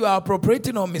whether you are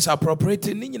appropriating or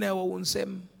misappropriating,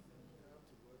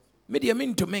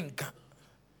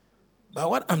 but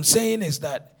what I'm saying is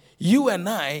that you and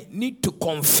I need to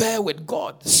confer with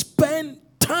God. Spend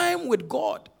time with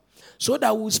God so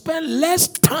that we'll spend less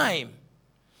time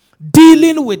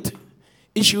dealing with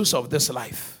issues of this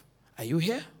life. Are you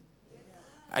here?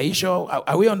 Are you sure?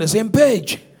 Are we on the same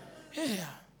page? Yeah.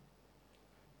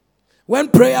 When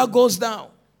prayer goes down,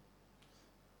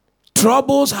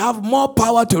 troubles have more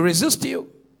power to resist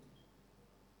you.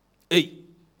 Hey.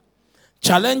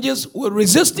 Challenges will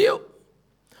resist you.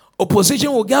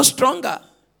 Opposition will get stronger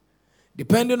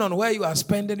depending on where you are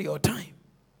spending your time.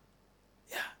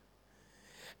 Yeah.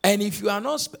 And if you are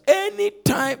not,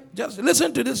 anytime, just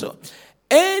listen to this one.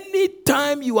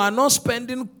 Anytime you are not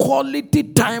spending quality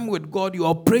time with God, you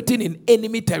are operating in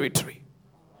enemy territory.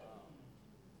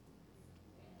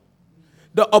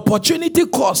 The opportunity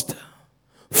cost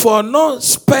for not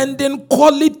spending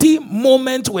quality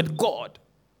moments with God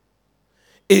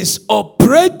is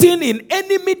operating in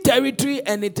enemy territory,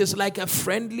 and it is like a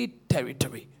friendly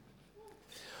territory.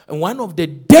 And one of the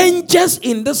dangers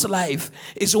in this life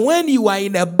is when you are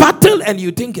in a battle and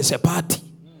you think it's a party.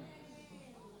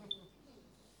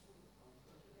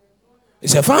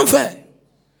 It's a fanfare.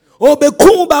 Oh, be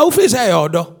cool ba ufi say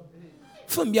yodo.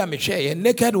 Fun bia me hwe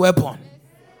naked weapon.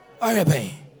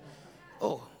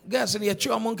 Oh, guys in your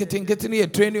church getting a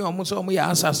training or so we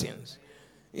are assassins.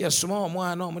 Yes, small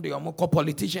more no the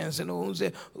politicians and who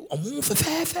say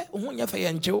fefe onya fe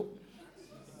yancho.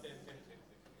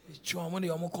 Chomoni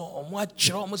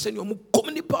omo send you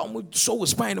community power so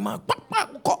spine man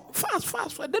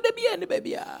fast there be any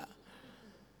baby.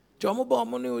 Chomo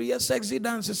bomoni yes sexy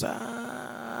dances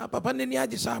papa neni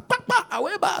ajisa papa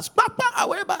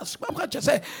awebas papa just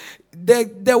say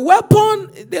the weapon,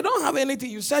 they don't have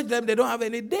anything. You search them, they don't have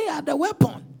any. They are the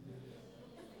weapon.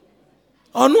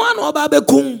 On one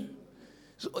obabekum.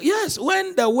 So, yes,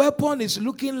 when the weapon is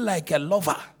looking like a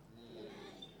lover.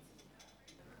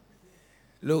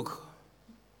 Look,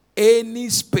 any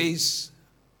space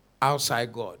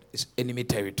outside God is enemy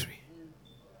territory.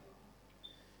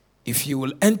 If you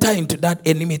will enter into that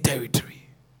enemy territory,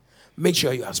 make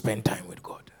sure you have spent time with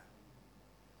God.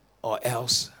 Or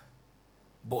else,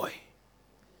 boy,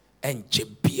 and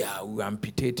Jebia will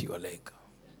amputate your leg.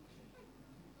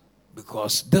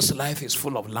 Because this life is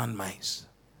full of landmines.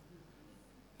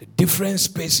 The different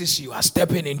spaces you are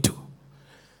stepping into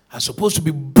are supposed to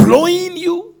be blowing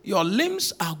you. Your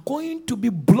limbs are going to be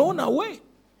blown away.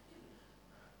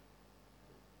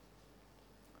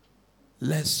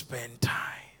 Let's spend time.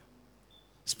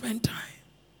 Spend time.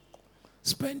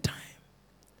 Spend time.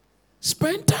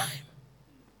 Spend time.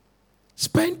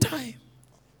 Spend time.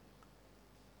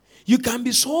 You can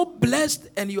be so blessed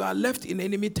and you are left in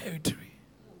enemy territory.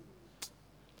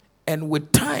 And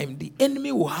with time, the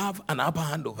enemy will have an upper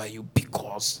hand over you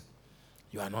because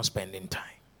you are not spending time.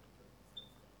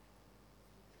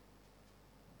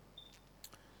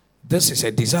 This is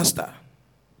a disaster.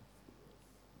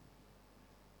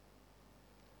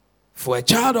 For a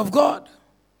child of God,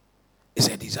 it's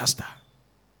a disaster.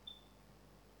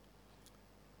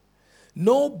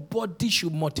 Nobody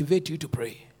should motivate you to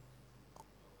pray.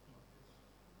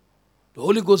 The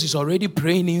Holy Ghost is already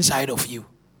praying inside of you.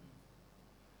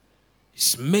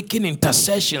 He's making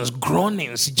intercessions,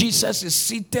 groanings. Jesus is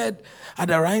seated at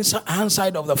the right hand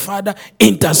side of the Father,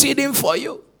 interceding for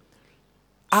you.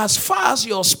 As far as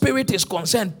your spirit is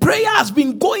concerned, prayer has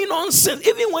been going on since.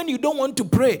 Even when you don't want to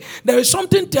pray, there is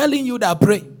something telling you that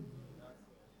pray.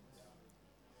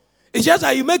 It's just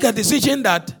that you make a decision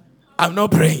that I'm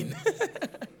not praying.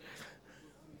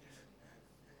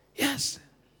 Yes.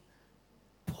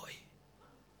 Boy.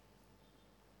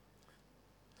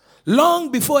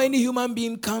 Long before any human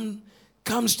being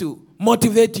comes to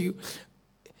motivate you,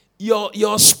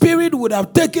 your spirit would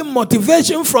have taken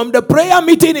motivation from the prayer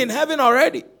meeting in heaven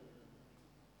already.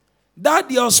 That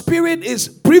your spirit is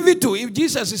privy to if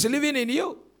Jesus is living in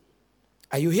you.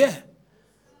 Are you here?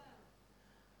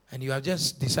 And you have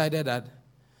just decided that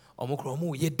I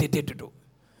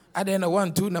don't know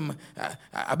 1, 2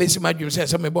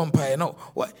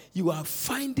 you are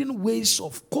finding ways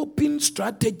of coping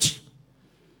strategy.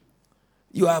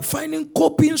 You are finding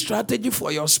coping strategy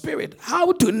for your spirit.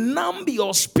 How to numb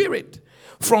your spirit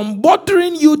from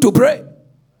bothering you to pray.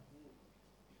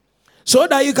 So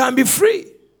that you can be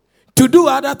free to do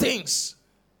other things.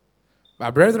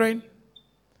 My brethren,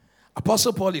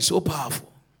 Apostle Paul is so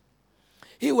powerful.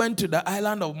 He went to the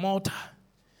island of Malta,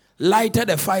 lighted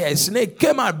a fire. A snake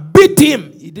came and beat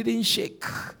him. He didn't shake.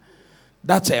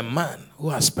 That's a man who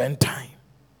has spent time,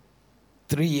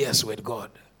 3 years with God.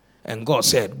 And God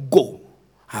said, go,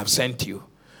 I have sent you.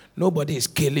 Nobody is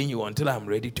killing you until I'm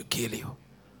ready to kill you.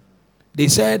 They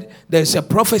said, there's a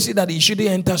prophecy that he shouldn't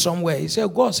enter somewhere. He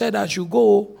said, God said I should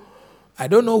go. I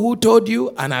don't know who told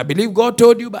you, and I believe God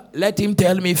told you, but let him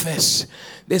tell me first.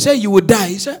 They said, you will die.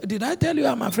 He said, did I tell you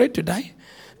I'm afraid to die?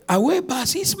 Away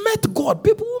bus, he's met God.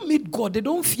 People who meet God, they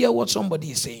don't fear what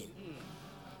somebody is saying.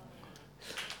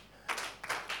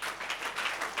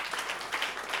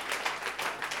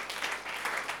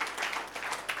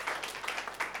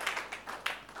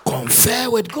 Confer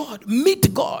with God.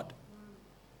 Meet God.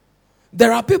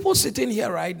 There are people sitting here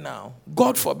right now.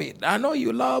 God forbid. I know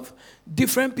you love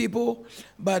different people,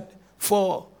 but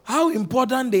for how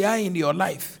important they are in your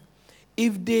life,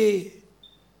 if they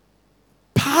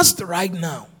passed right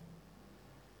now,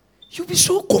 you'll be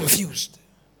so confused.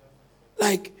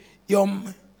 Like,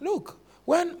 look,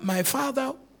 when my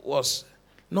father was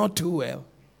not too well,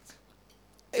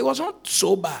 it was not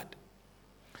so bad.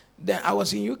 Then I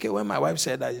was in UK when my wife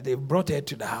said that they brought her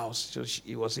to the house. So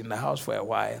he was in the house for a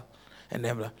while. And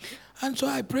so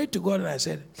I prayed to God and I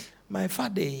said, my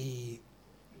father,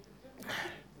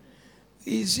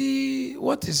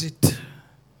 what is it?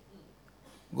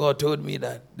 God told me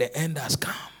that the end has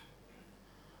come.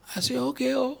 I said,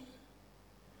 okay, oh.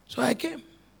 So I came.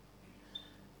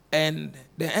 And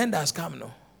the end has come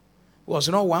now. Was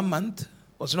not 1 month,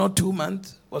 was not 2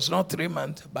 months, was not 3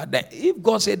 months. But if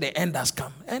God said the end has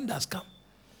come, end has come.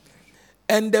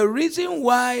 And the reason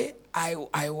why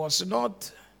I was not,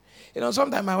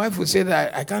 sometimes my wife would say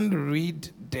that I can't read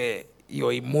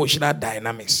your emotional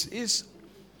dynamics. It's,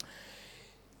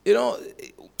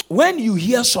 when you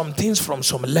hear some things from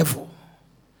some level,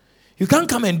 you can't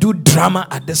come and do drama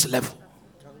at this level.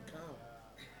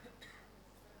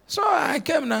 So I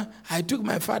came now. I took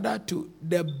my father to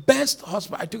the best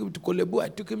hospital. I took him to Kolebu. I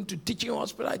took him to teaching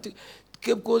hospital. I took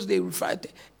Cape Coast. They referred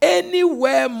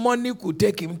anywhere money could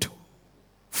take him to.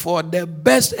 For the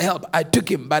best help, I took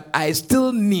him. But I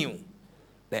still knew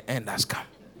the end has come.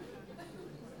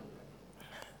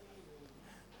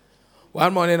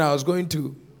 One morning I was going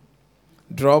to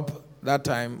drop that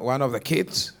time one of the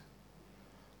kids.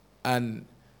 And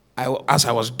as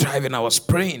I was driving, I was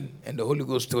praying, and the Holy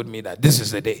Ghost told me that this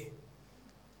is the day.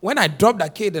 When I dropped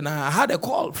that kid, and I had a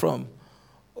call from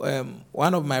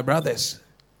one of my brothers.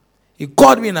 He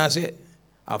called me and I said,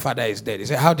 our father is dead. He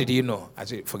said, how did you know? I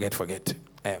said, forget.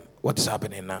 What is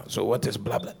happening now? So what is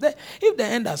blah, blah. If the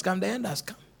end has come, the end has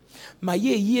come. My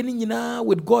year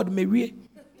with God, may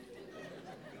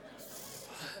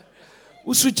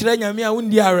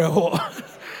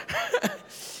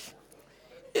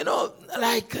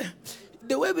like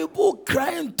the way people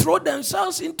cry and throw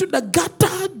themselves into the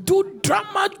gutter, do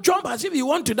drama, jump as if you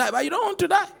want to die, but you don't want to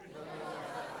die.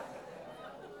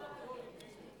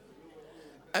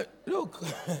 Look,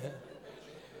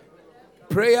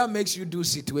 prayer makes you do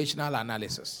situational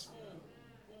analysis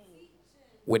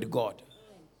with God.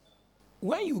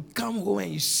 When you come home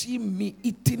and you see me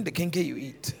eating the kenke you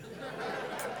eat,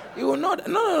 you will not,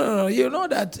 no. You know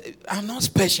that I'm not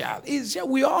special. It's just,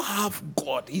 we all have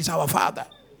God. He's our Father.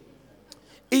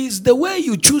 It's the way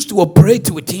you choose to operate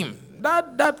with Him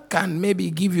that can maybe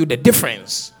give you the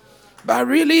difference. But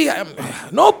really,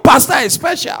 no pastor is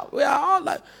special. We are all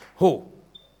like,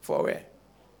 for where?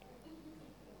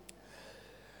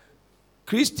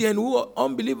 Christian, who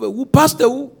unbeliever, who pastor,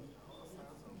 who?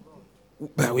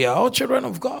 But we are all children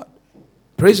of God.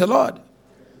 Praise the Lord.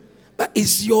 But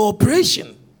it's your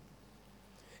operation.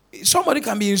 Somebody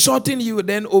can be insulting you,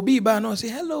 then Obiba and say,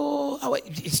 hello.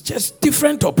 It's just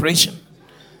different operation.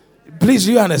 Please,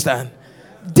 do you understand?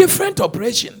 Different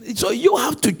operation. So you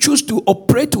have to choose to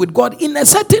operate with God in a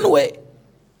certain way.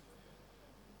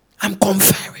 I'm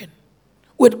conferring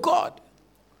with God.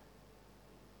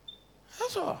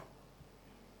 That's all.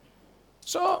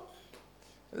 So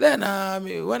then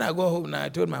when I go home now, I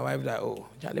told my wife that,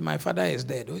 Charlie, my father is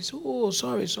dead. He said,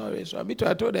 sorry. So me too,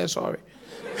 I told her sorry.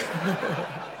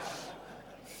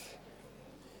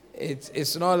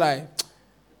 It's not like,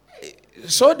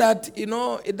 so that,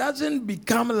 it doesn't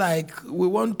become like we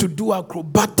want to do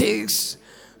acrobatics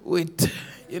with,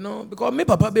 because me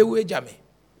papa be wage me.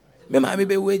 Me mommy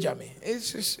be wage me.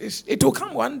 It will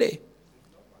come one day.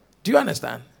 Do you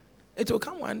understand? It will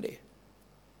come one day.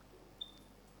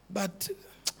 But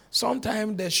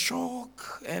sometimes the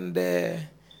shock and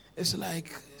it's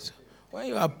like, when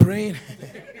you are praying,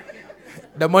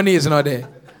 the money is not there.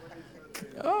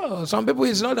 Some people,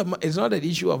 it's not an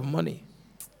issue of money.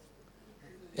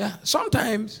 Yeah,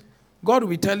 sometimes God will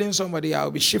be telling somebody,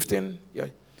 I'll be shifting.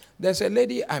 There's a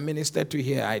lady I ministered to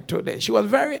here. I told her, she was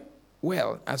very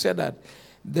well. I said that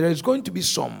there is going to be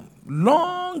some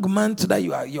long months that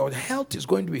your health is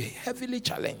going to be heavily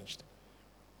challenged.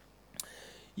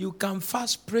 You can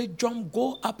fast, pray, jump,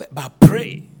 go up, but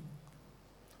pray.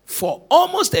 For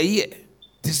almost a year,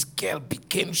 this girl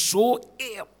became so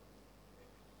ill.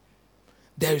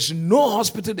 There is no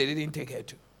hospital they didn't take her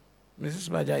to.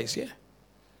 Mrs. Baja is here.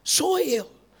 So ill.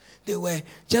 They were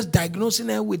just diagnosing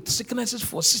her with sicknesses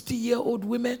for 60-year-old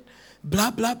women.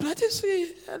 Blah, blah, blah. Just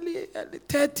early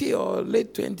 30 or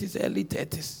late 20s, early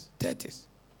 30s.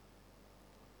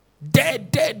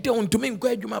 Dead, to me,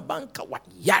 banka wa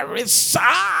yarisa.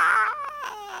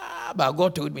 But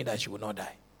God told me that she would not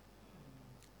die.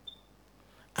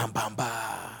 And bamba,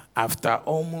 after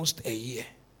almost a year,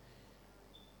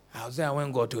 I was there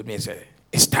when God told me, he said,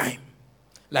 it's time.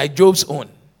 Like Job's own.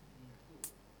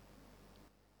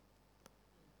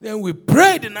 Then we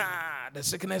prayed, and the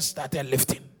sickness started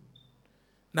lifting.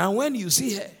 Now when you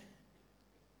see her,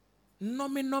 no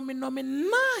me,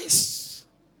 nice.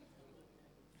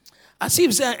 As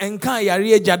if say enkan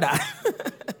yare jada.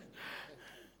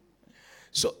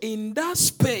 So in that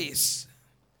space,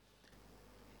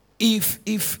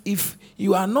 if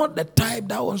you are not the type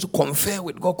that wants to confer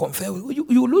with God,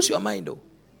 you will lose your mind though.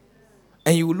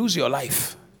 And you will lose your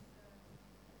life.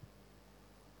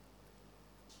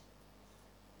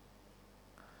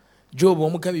 Job,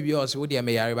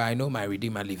 I know my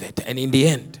Redeemer liveth. And in the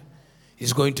end,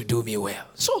 he's going to do me well.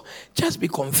 So just be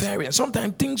conferring.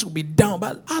 Sometimes things will be down,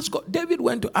 but ask God. David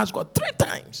went to ask God 3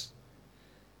 times.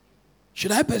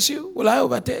 Should I pursue? Will I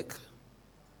overtake?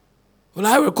 Will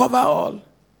I recover all?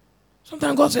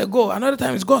 Sometimes God said, go. Another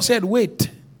time God said, wait.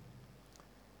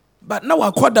 But now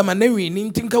I call them and then we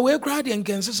think away crowd and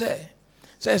can say,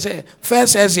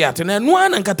 first says yet, and then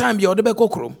one and Katam be the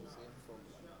Bekokrum.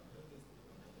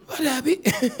 What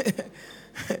happened?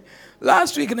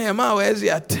 Last week, Nehemiah was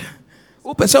yet.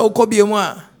 Who pesa ukobi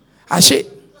mwa? Ashe.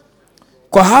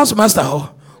 Kwa house master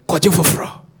ho. Kwa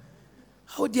jifufro.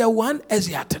 How dear one as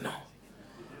yet no.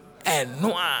 And no.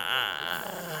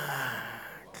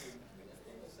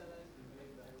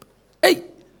 Hey.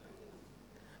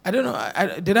 I don't know.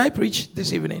 Did I preach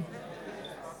this evening?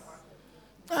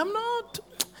 I'm not.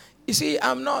 You see,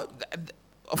 I'm not.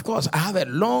 Of course, I have a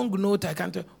long note. I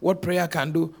can't tell what prayer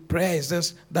can do. Prayer is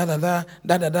this, da.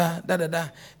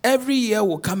 Every year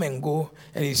will come and go,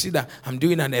 and you see that I'm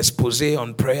doing an expose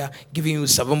on prayer, giving you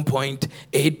 7 point,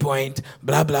 8 point,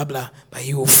 blah, blah, blah. But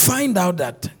you will find out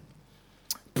that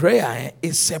prayer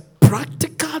is a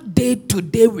practical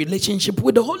day-to-day relationship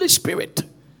with the Holy Spirit.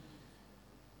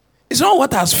 It's not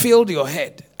what has filled your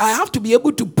head. I have to be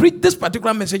able to preach this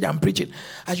particular message I'm preaching.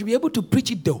 I should be able to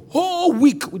preach it the whole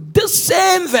week with this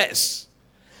same verse,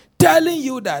 telling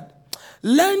you that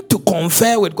learn to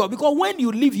confer with God. Because when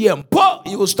you leave here,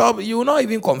 you will stop. You will not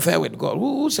even confer with God.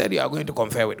 Who said you are going to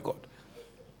confer with God?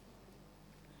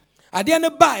 At the end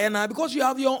of the day, because you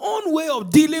have your own way of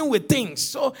dealing with things,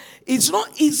 so it's not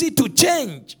easy to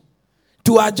change,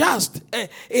 to adjust.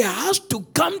 It has to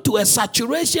come to a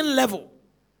saturation level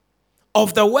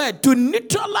of the word to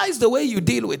neutralize the way you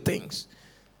deal with things.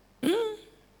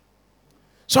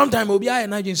 Sometimes we'll be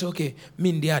and say, okay,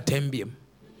 Mindy Atembium.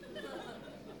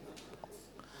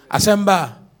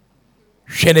 Assemba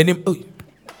Shenenim.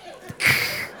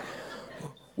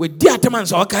 With the Ataman,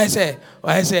 so I say,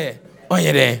 oh,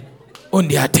 yeah, there, on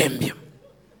the Atembium.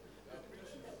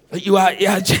 You are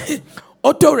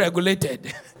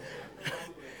auto-regulated.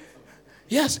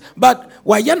 Yes, but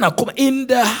Wayana come in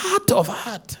the heart of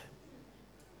heart.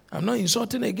 I'm not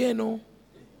insulting again, no.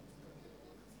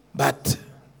 But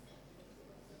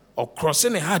or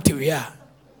crossing the heart we are.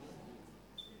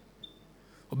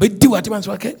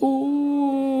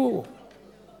 Oh.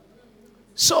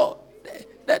 So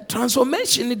that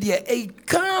transformation there, it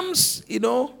comes,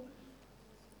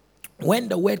 when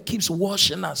the word keeps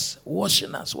washing us.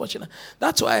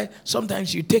 That's why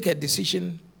sometimes you take a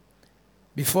decision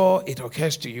before it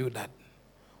occurs to you that,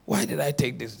 why did I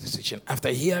take this decision? After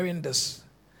hearing this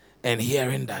and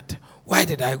hearing that, why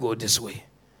did I go this way?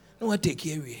 No, I take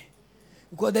here way.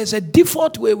 Because there's a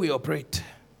default way we operate.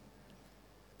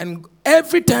 And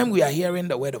every time we are hearing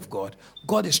the word of God,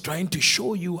 God is trying to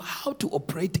show you how to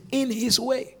operate in his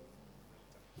way,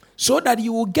 so that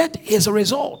you will get his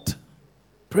result.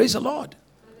 Praise the Lord.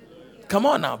 Hallelujah. Come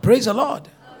on now, praise the Lord.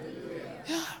 Hallelujah.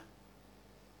 Yeah.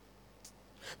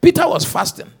 Peter was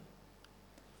fasting,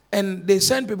 and they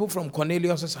sent people from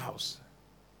Cornelius' house.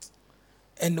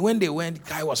 And when they went,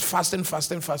 guy was fasting.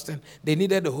 They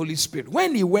needed the Holy Spirit.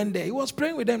 When he went there, he was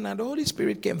praying with them, and the Holy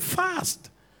Spirit came fast.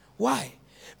 Why?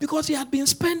 Because he had been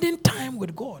spending time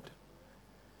with God.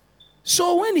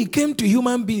 So when he came to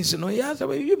human beings, he asked,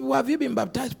 have you been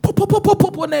baptized?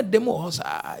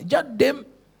 Just them.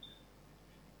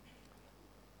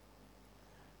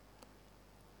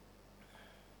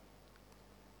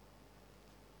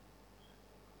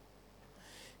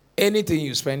 Anything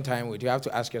you spend time with, you have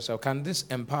to ask yourself, can this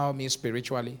empower me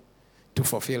spiritually to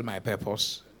fulfill my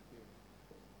purpose?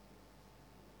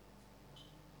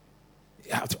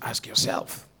 You have to ask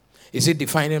yourself. Is it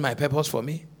defining my purpose for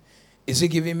me? Is it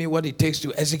giving me what it takes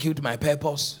to execute my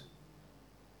purpose?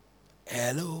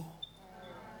 Hello?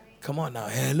 Come on now.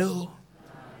 Hello?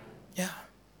 Yeah.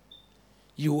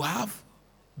 You have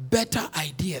better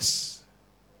ideas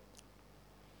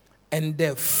and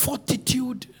the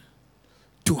fortitude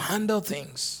to handle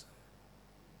things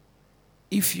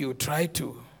if you try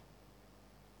to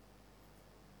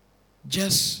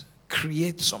just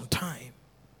create some time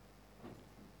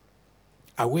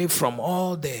away from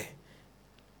all the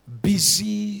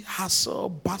busy, hustle,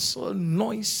 bustle,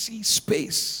 noisy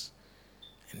space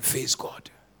and face God.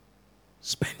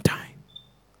 Spend time.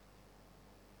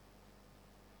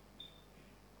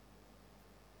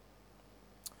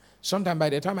 Sometimes by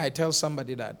the time I tell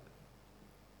somebody that,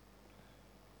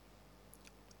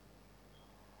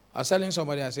 I was telling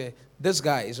somebody, I say, this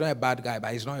guy is not a bad guy,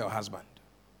 but he's not your husband.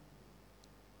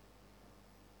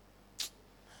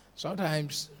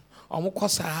 Sometimes, a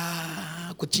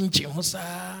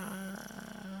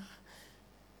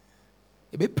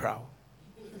bit proud.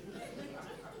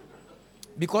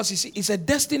 Because you see, it's a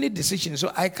destiny decision,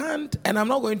 so I can't, and I'm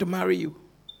not going to marry you.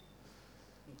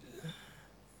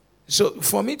 So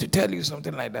for me to tell you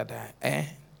something like that,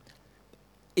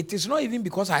 it is not even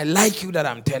because I like you that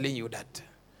I'm telling you that.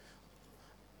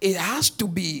 It has to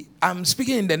be, I'm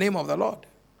speaking in the name of the Lord.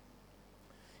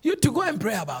 You to go and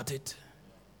pray about it.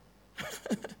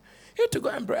 You to go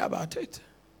and pray about it.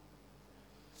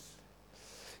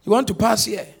 You want to pass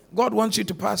here. God wants you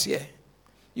to pass here.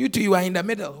 You two, you are in the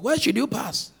middle. Where should you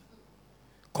pass?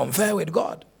 Confer with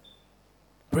God.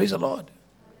 Praise the Lord.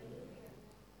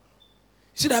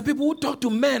 See, there are people who talk to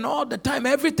men all the time,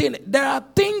 everything. There are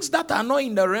things that are not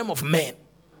in the realm of men.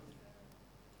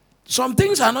 Some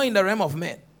things are not in the realm of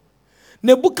men.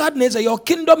 Nebuchadnezzar, your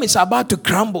kingdom is about to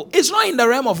crumble. It's not in the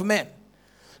realm of men.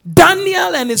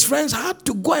 Daniel and his friends had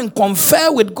to go and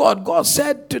confer with God. God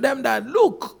said to them that,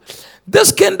 look,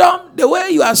 this kingdom, the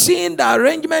way you are seeing the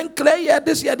arrangement clear here,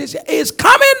 this year, is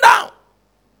coming down.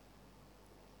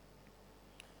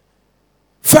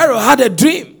 Pharaoh had a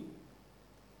dream.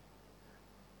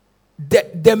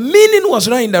 The meaning was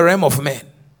not in the realm of men.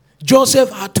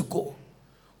 Joseph had to go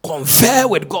confer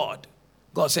with God.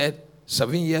 God said,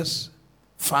 7 years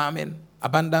famine,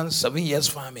 abundance, 7 years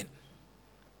famine.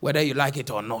 Whether you like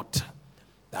it or not,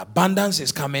 the abundance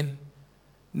is coming.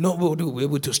 Nobody will be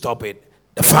able to stop it.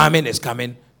 The famine is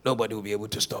coming. Nobody will be able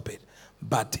to stop it.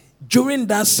 But during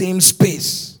that same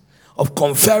space of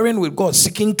conferring with God,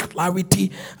 seeking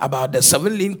clarity about the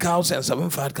 7 lean cows and 7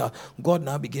 fat cows, God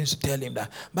now begins to tell him that,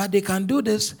 but they can do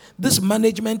this. This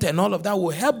management and all of that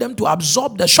will help them to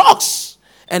absorb the shocks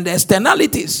and the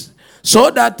externalities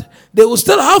so that they will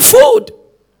still have food.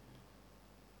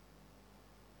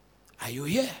 Are you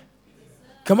here?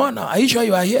 Come on now. Are you sure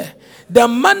you are here? The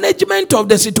management of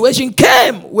the situation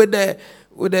came with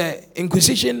the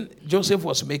inquisition Joseph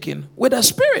was making with the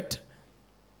spirit.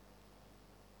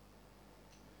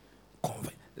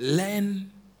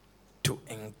 Learn to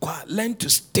inquire. Learn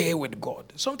to stay with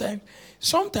God.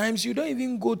 Sometimes you don't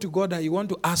even go to God that you want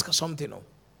to ask something of.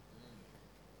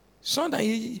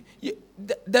 Sometimes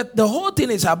the whole thing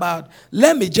is about,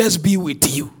 let me just be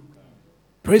with you.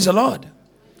 Praise the Lord.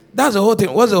 That's the whole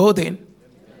thing. What's the whole thing?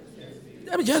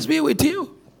 Let me just be with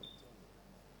you.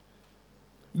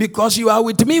 Because you are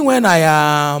with me when I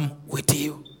am with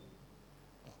you.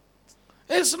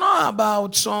 It's not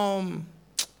about some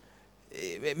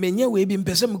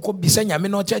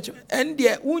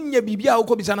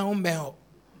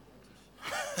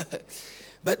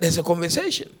but there's a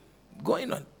conversation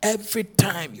going on every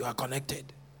time you are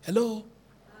connected. Hello?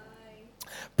 Hi.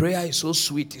 Prayer is so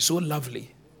sweet, it's so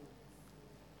lovely.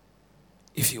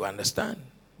 If you understand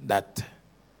that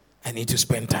I need to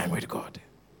spend time with God.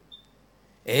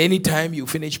 Anytime you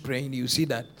finish praying, you see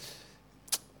that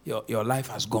your life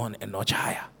has gone a notch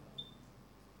higher.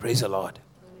 Praise the Lord.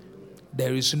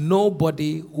 There is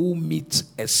nobody who meets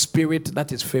a spirit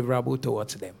that is favorable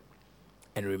towards them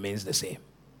and remains the same.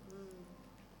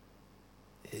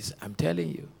 I'm telling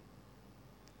you.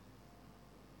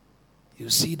 You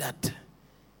see that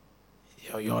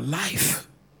your life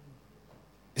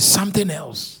is something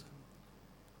else.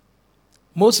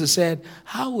 Moses said,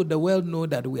 how would the world know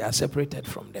that we are separated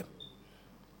from them?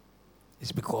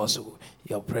 It's because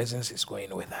your presence is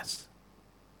going with us.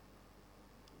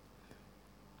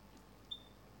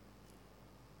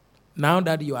 Now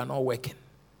that you are not working,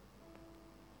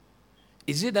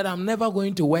 is it that I'm never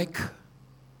going to work?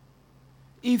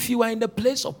 If you are in the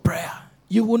place of prayer,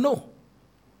 you will know.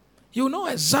 You know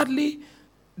exactly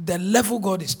the level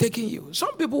God is taking you.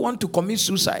 Some people want to commit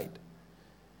suicide.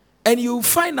 And you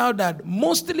find out that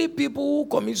mostly people who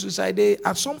commit suicide, they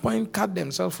at some point cut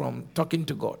themselves from talking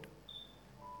to God.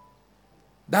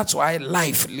 That's why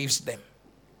life leaves them.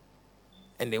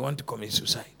 And they want to commit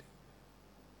suicide.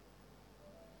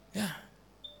 Yeah.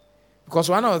 Because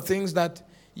one of the things that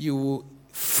you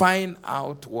find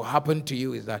out will happen to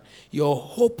you is that your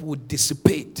hope will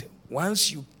dissipate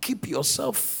once you keep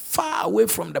yourself far away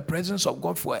from the presence of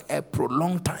God for a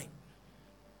prolonged time.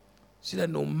 See that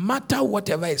no matter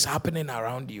whatever is happening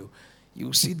around you,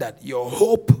 you see that your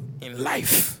hope in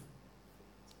life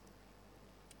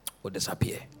will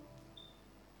disappear.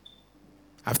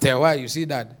 After a while, you see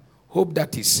that hope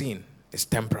that is seen is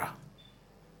temporal.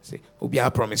 See, I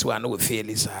promise we are not fail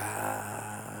this.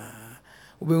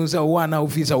 We say one now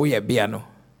feels away a piano.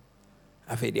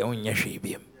 I feel the only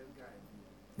shape.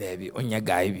 There be only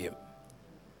guy.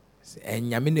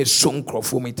 And Yamine song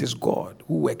from it is God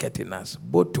who worketh in us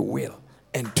both to will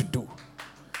and to do.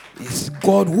 It's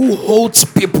God who holds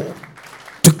people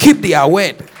to keep their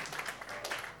word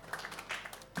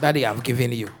that they have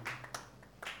given you.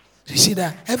 You see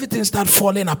that everything starts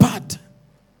falling apart.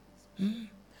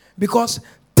 Because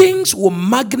things will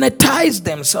magnetize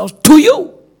themselves to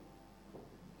you.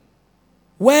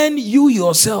 When you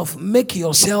yourself make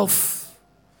yourself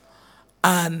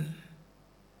an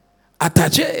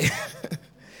attaché,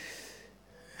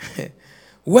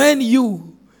 when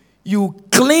you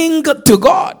cling to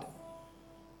God,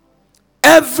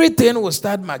 everything will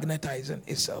start magnetizing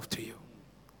itself to you.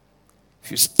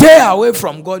 If you stay away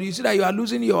from God, you see that you are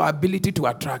losing your ability to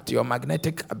attract, your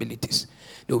magnetic abilities.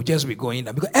 They will just be going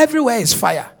down. Because everywhere is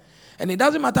fire. And it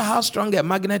doesn't matter how strong a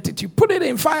magnet is. You put it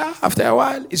in fire, after a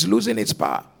while, it's losing its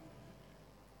power.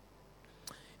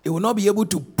 It will not be able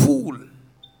to pull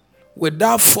with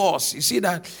that force. You see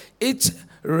that its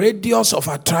radius of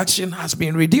attraction has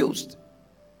been reduced.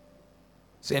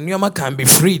 So Nyoma can be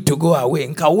free to go away.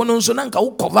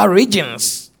 Nka cover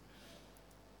regions.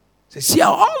 So see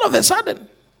how all of a sudden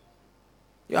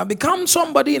you have become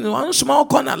somebody in one small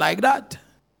corner like that.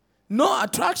 No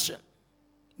attraction.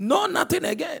 No nothing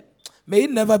again. May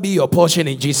it never be your portion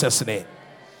in Jesus' name.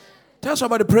 Tell us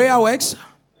about the prayer works.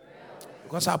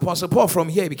 Because Apostle Paul from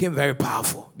here became very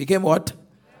powerful. Became what?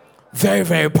 Very,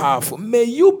 very powerful. May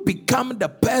you become the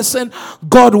person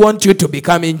God wants you to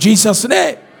become in Jesus'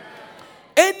 name.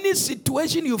 Any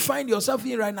situation you find yourself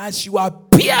in right now, as you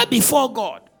appear before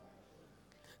God,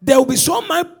 there will be so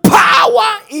much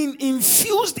power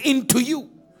infused into you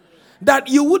that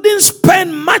you wouldn't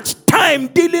spend much time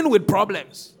dealing with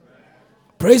problems.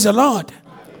 Praise the Lord.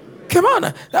 Come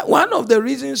on. That one of the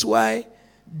reasons why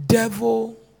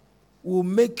devil will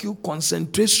make you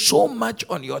concentrate so much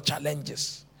on your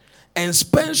challenges and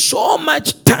spend so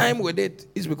much time with it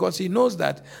is because he knows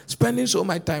that spending so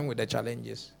much time with the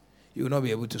challenges, you will not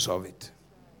be able to solve it.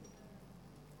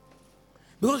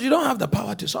 Because you don't have the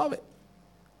power to solve it.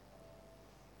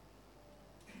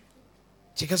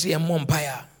 Chikasi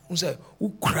empire, who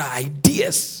cry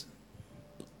ideas.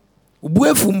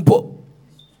 Ubwefumpo.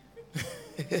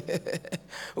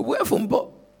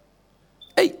 Ubwefumpo.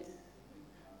 Hey.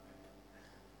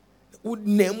 Would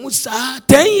name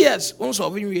 10 years on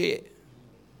solving we.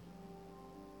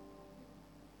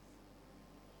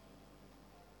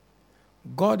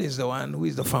 God is the one who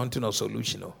is the fountain of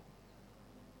solution.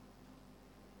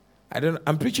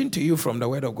 I'm preaching to you from the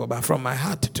word of God, but from my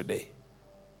heart today.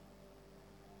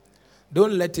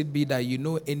 Don't let it be that you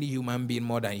know any human being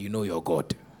more than you know your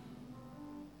God.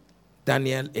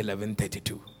 Daniel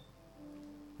 11:32.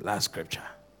 Last scripture.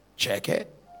 Check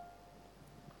it.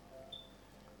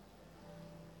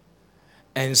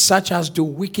 And such as do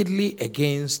wickedly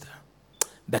against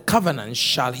the covenant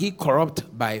shall he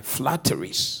corrupt by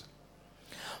flatteries.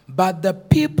 But the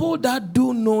people that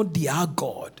do know their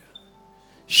God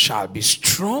shall be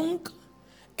strong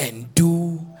and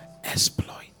do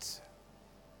exploits.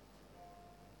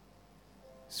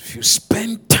 If you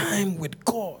spend time with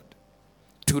God,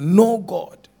 to know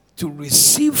God, to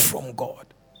receive from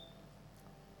God,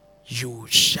 you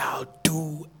shall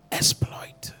do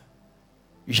exploit.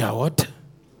 You shall what?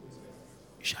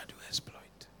 You shall do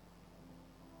exploit.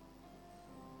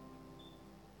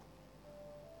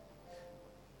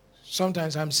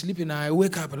 Sometimes I'm sleeping and I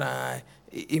wake up and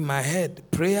in my head,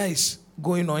 prayer is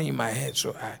going on in my head.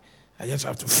 So I just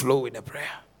have to flow with the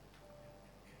prayer.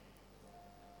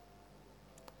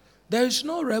 There is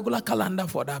no regular calendar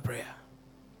for that prayer.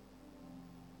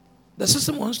 The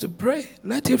system wants to pray.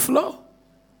 Let it flow.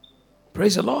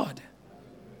 Praise the Lord.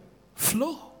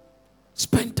 Flow.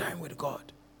 Spend time with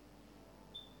God.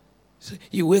 So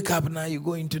you wake up now, you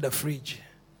go into the fridge.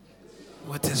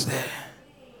 What is there?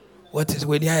 What is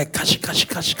with the cash?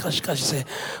 Say,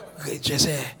 just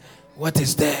say, what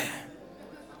is there?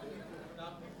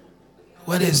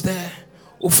 What is there?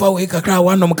 Ufa we kakra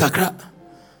wanum kakra.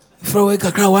 Ufa we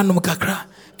kakra wanum kakra.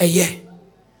 Eye.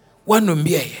 Wanum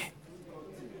bi eye.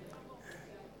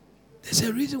 There's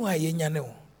a reason why ye nyane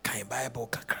kan Bible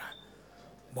kakra.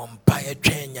 Bompaye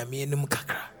twen nyame enum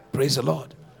kakra. Praise the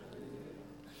Lord.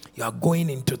 You are going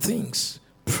into things.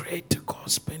 Pray to God.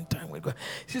 Spend time with God.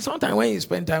 See, sometimes when you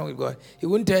spend time with God, He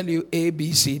won't tell you A,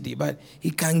 B, C, D, but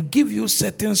He can give you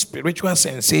certain spiritual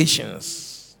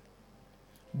sensations.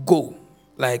 Go.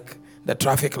 Like the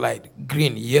traffic light.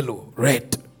 Green, yellow,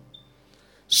 red.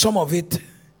 Some of it,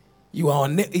 you are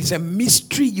on. It's a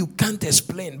mystery you can't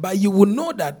explain. But you will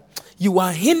know that you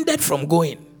are hindered from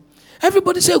going.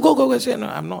 Everybody say, go. Say, no,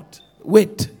 I'm not.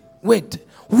 Wait.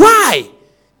 Why?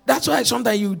 That's why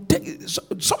sometimes you take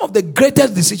some of the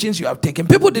greatest decisions you have taken.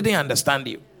 People didn't understand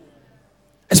you.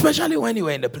 Especially when you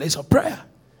were in the place of prayer.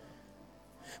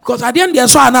 Because at the end, they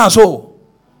saw now, so.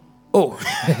 Oh.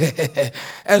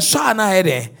 And saw now,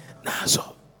 now,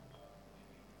 so.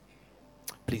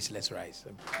 Please, let's rise.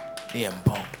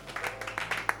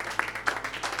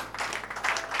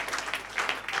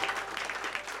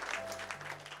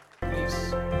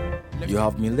 You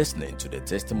have been listening to the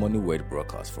Testimony Word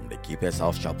broadcast from the Keepers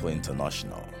House Chapel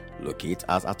International, located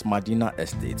at Medina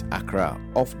Estate, Accra,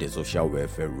 off the Social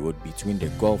Welfare Road between the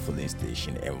Gulf Filling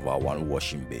Station and Vawan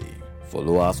Washing Bay.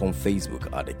 Follow us on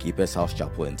Facebook at the Keepers House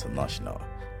Chapel International,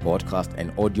 podcast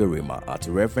and audio rema at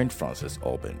Reverend Francis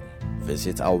Alban.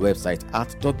 Visit our website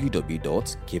at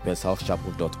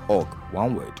www.keepershousechapel.org,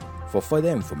 one word. For further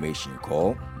information,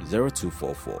 call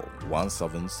 0244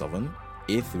 177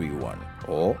 831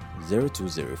 or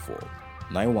 0204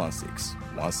 916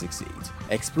 168.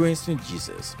 Experiencing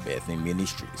Jesus Birthing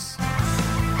Ministries.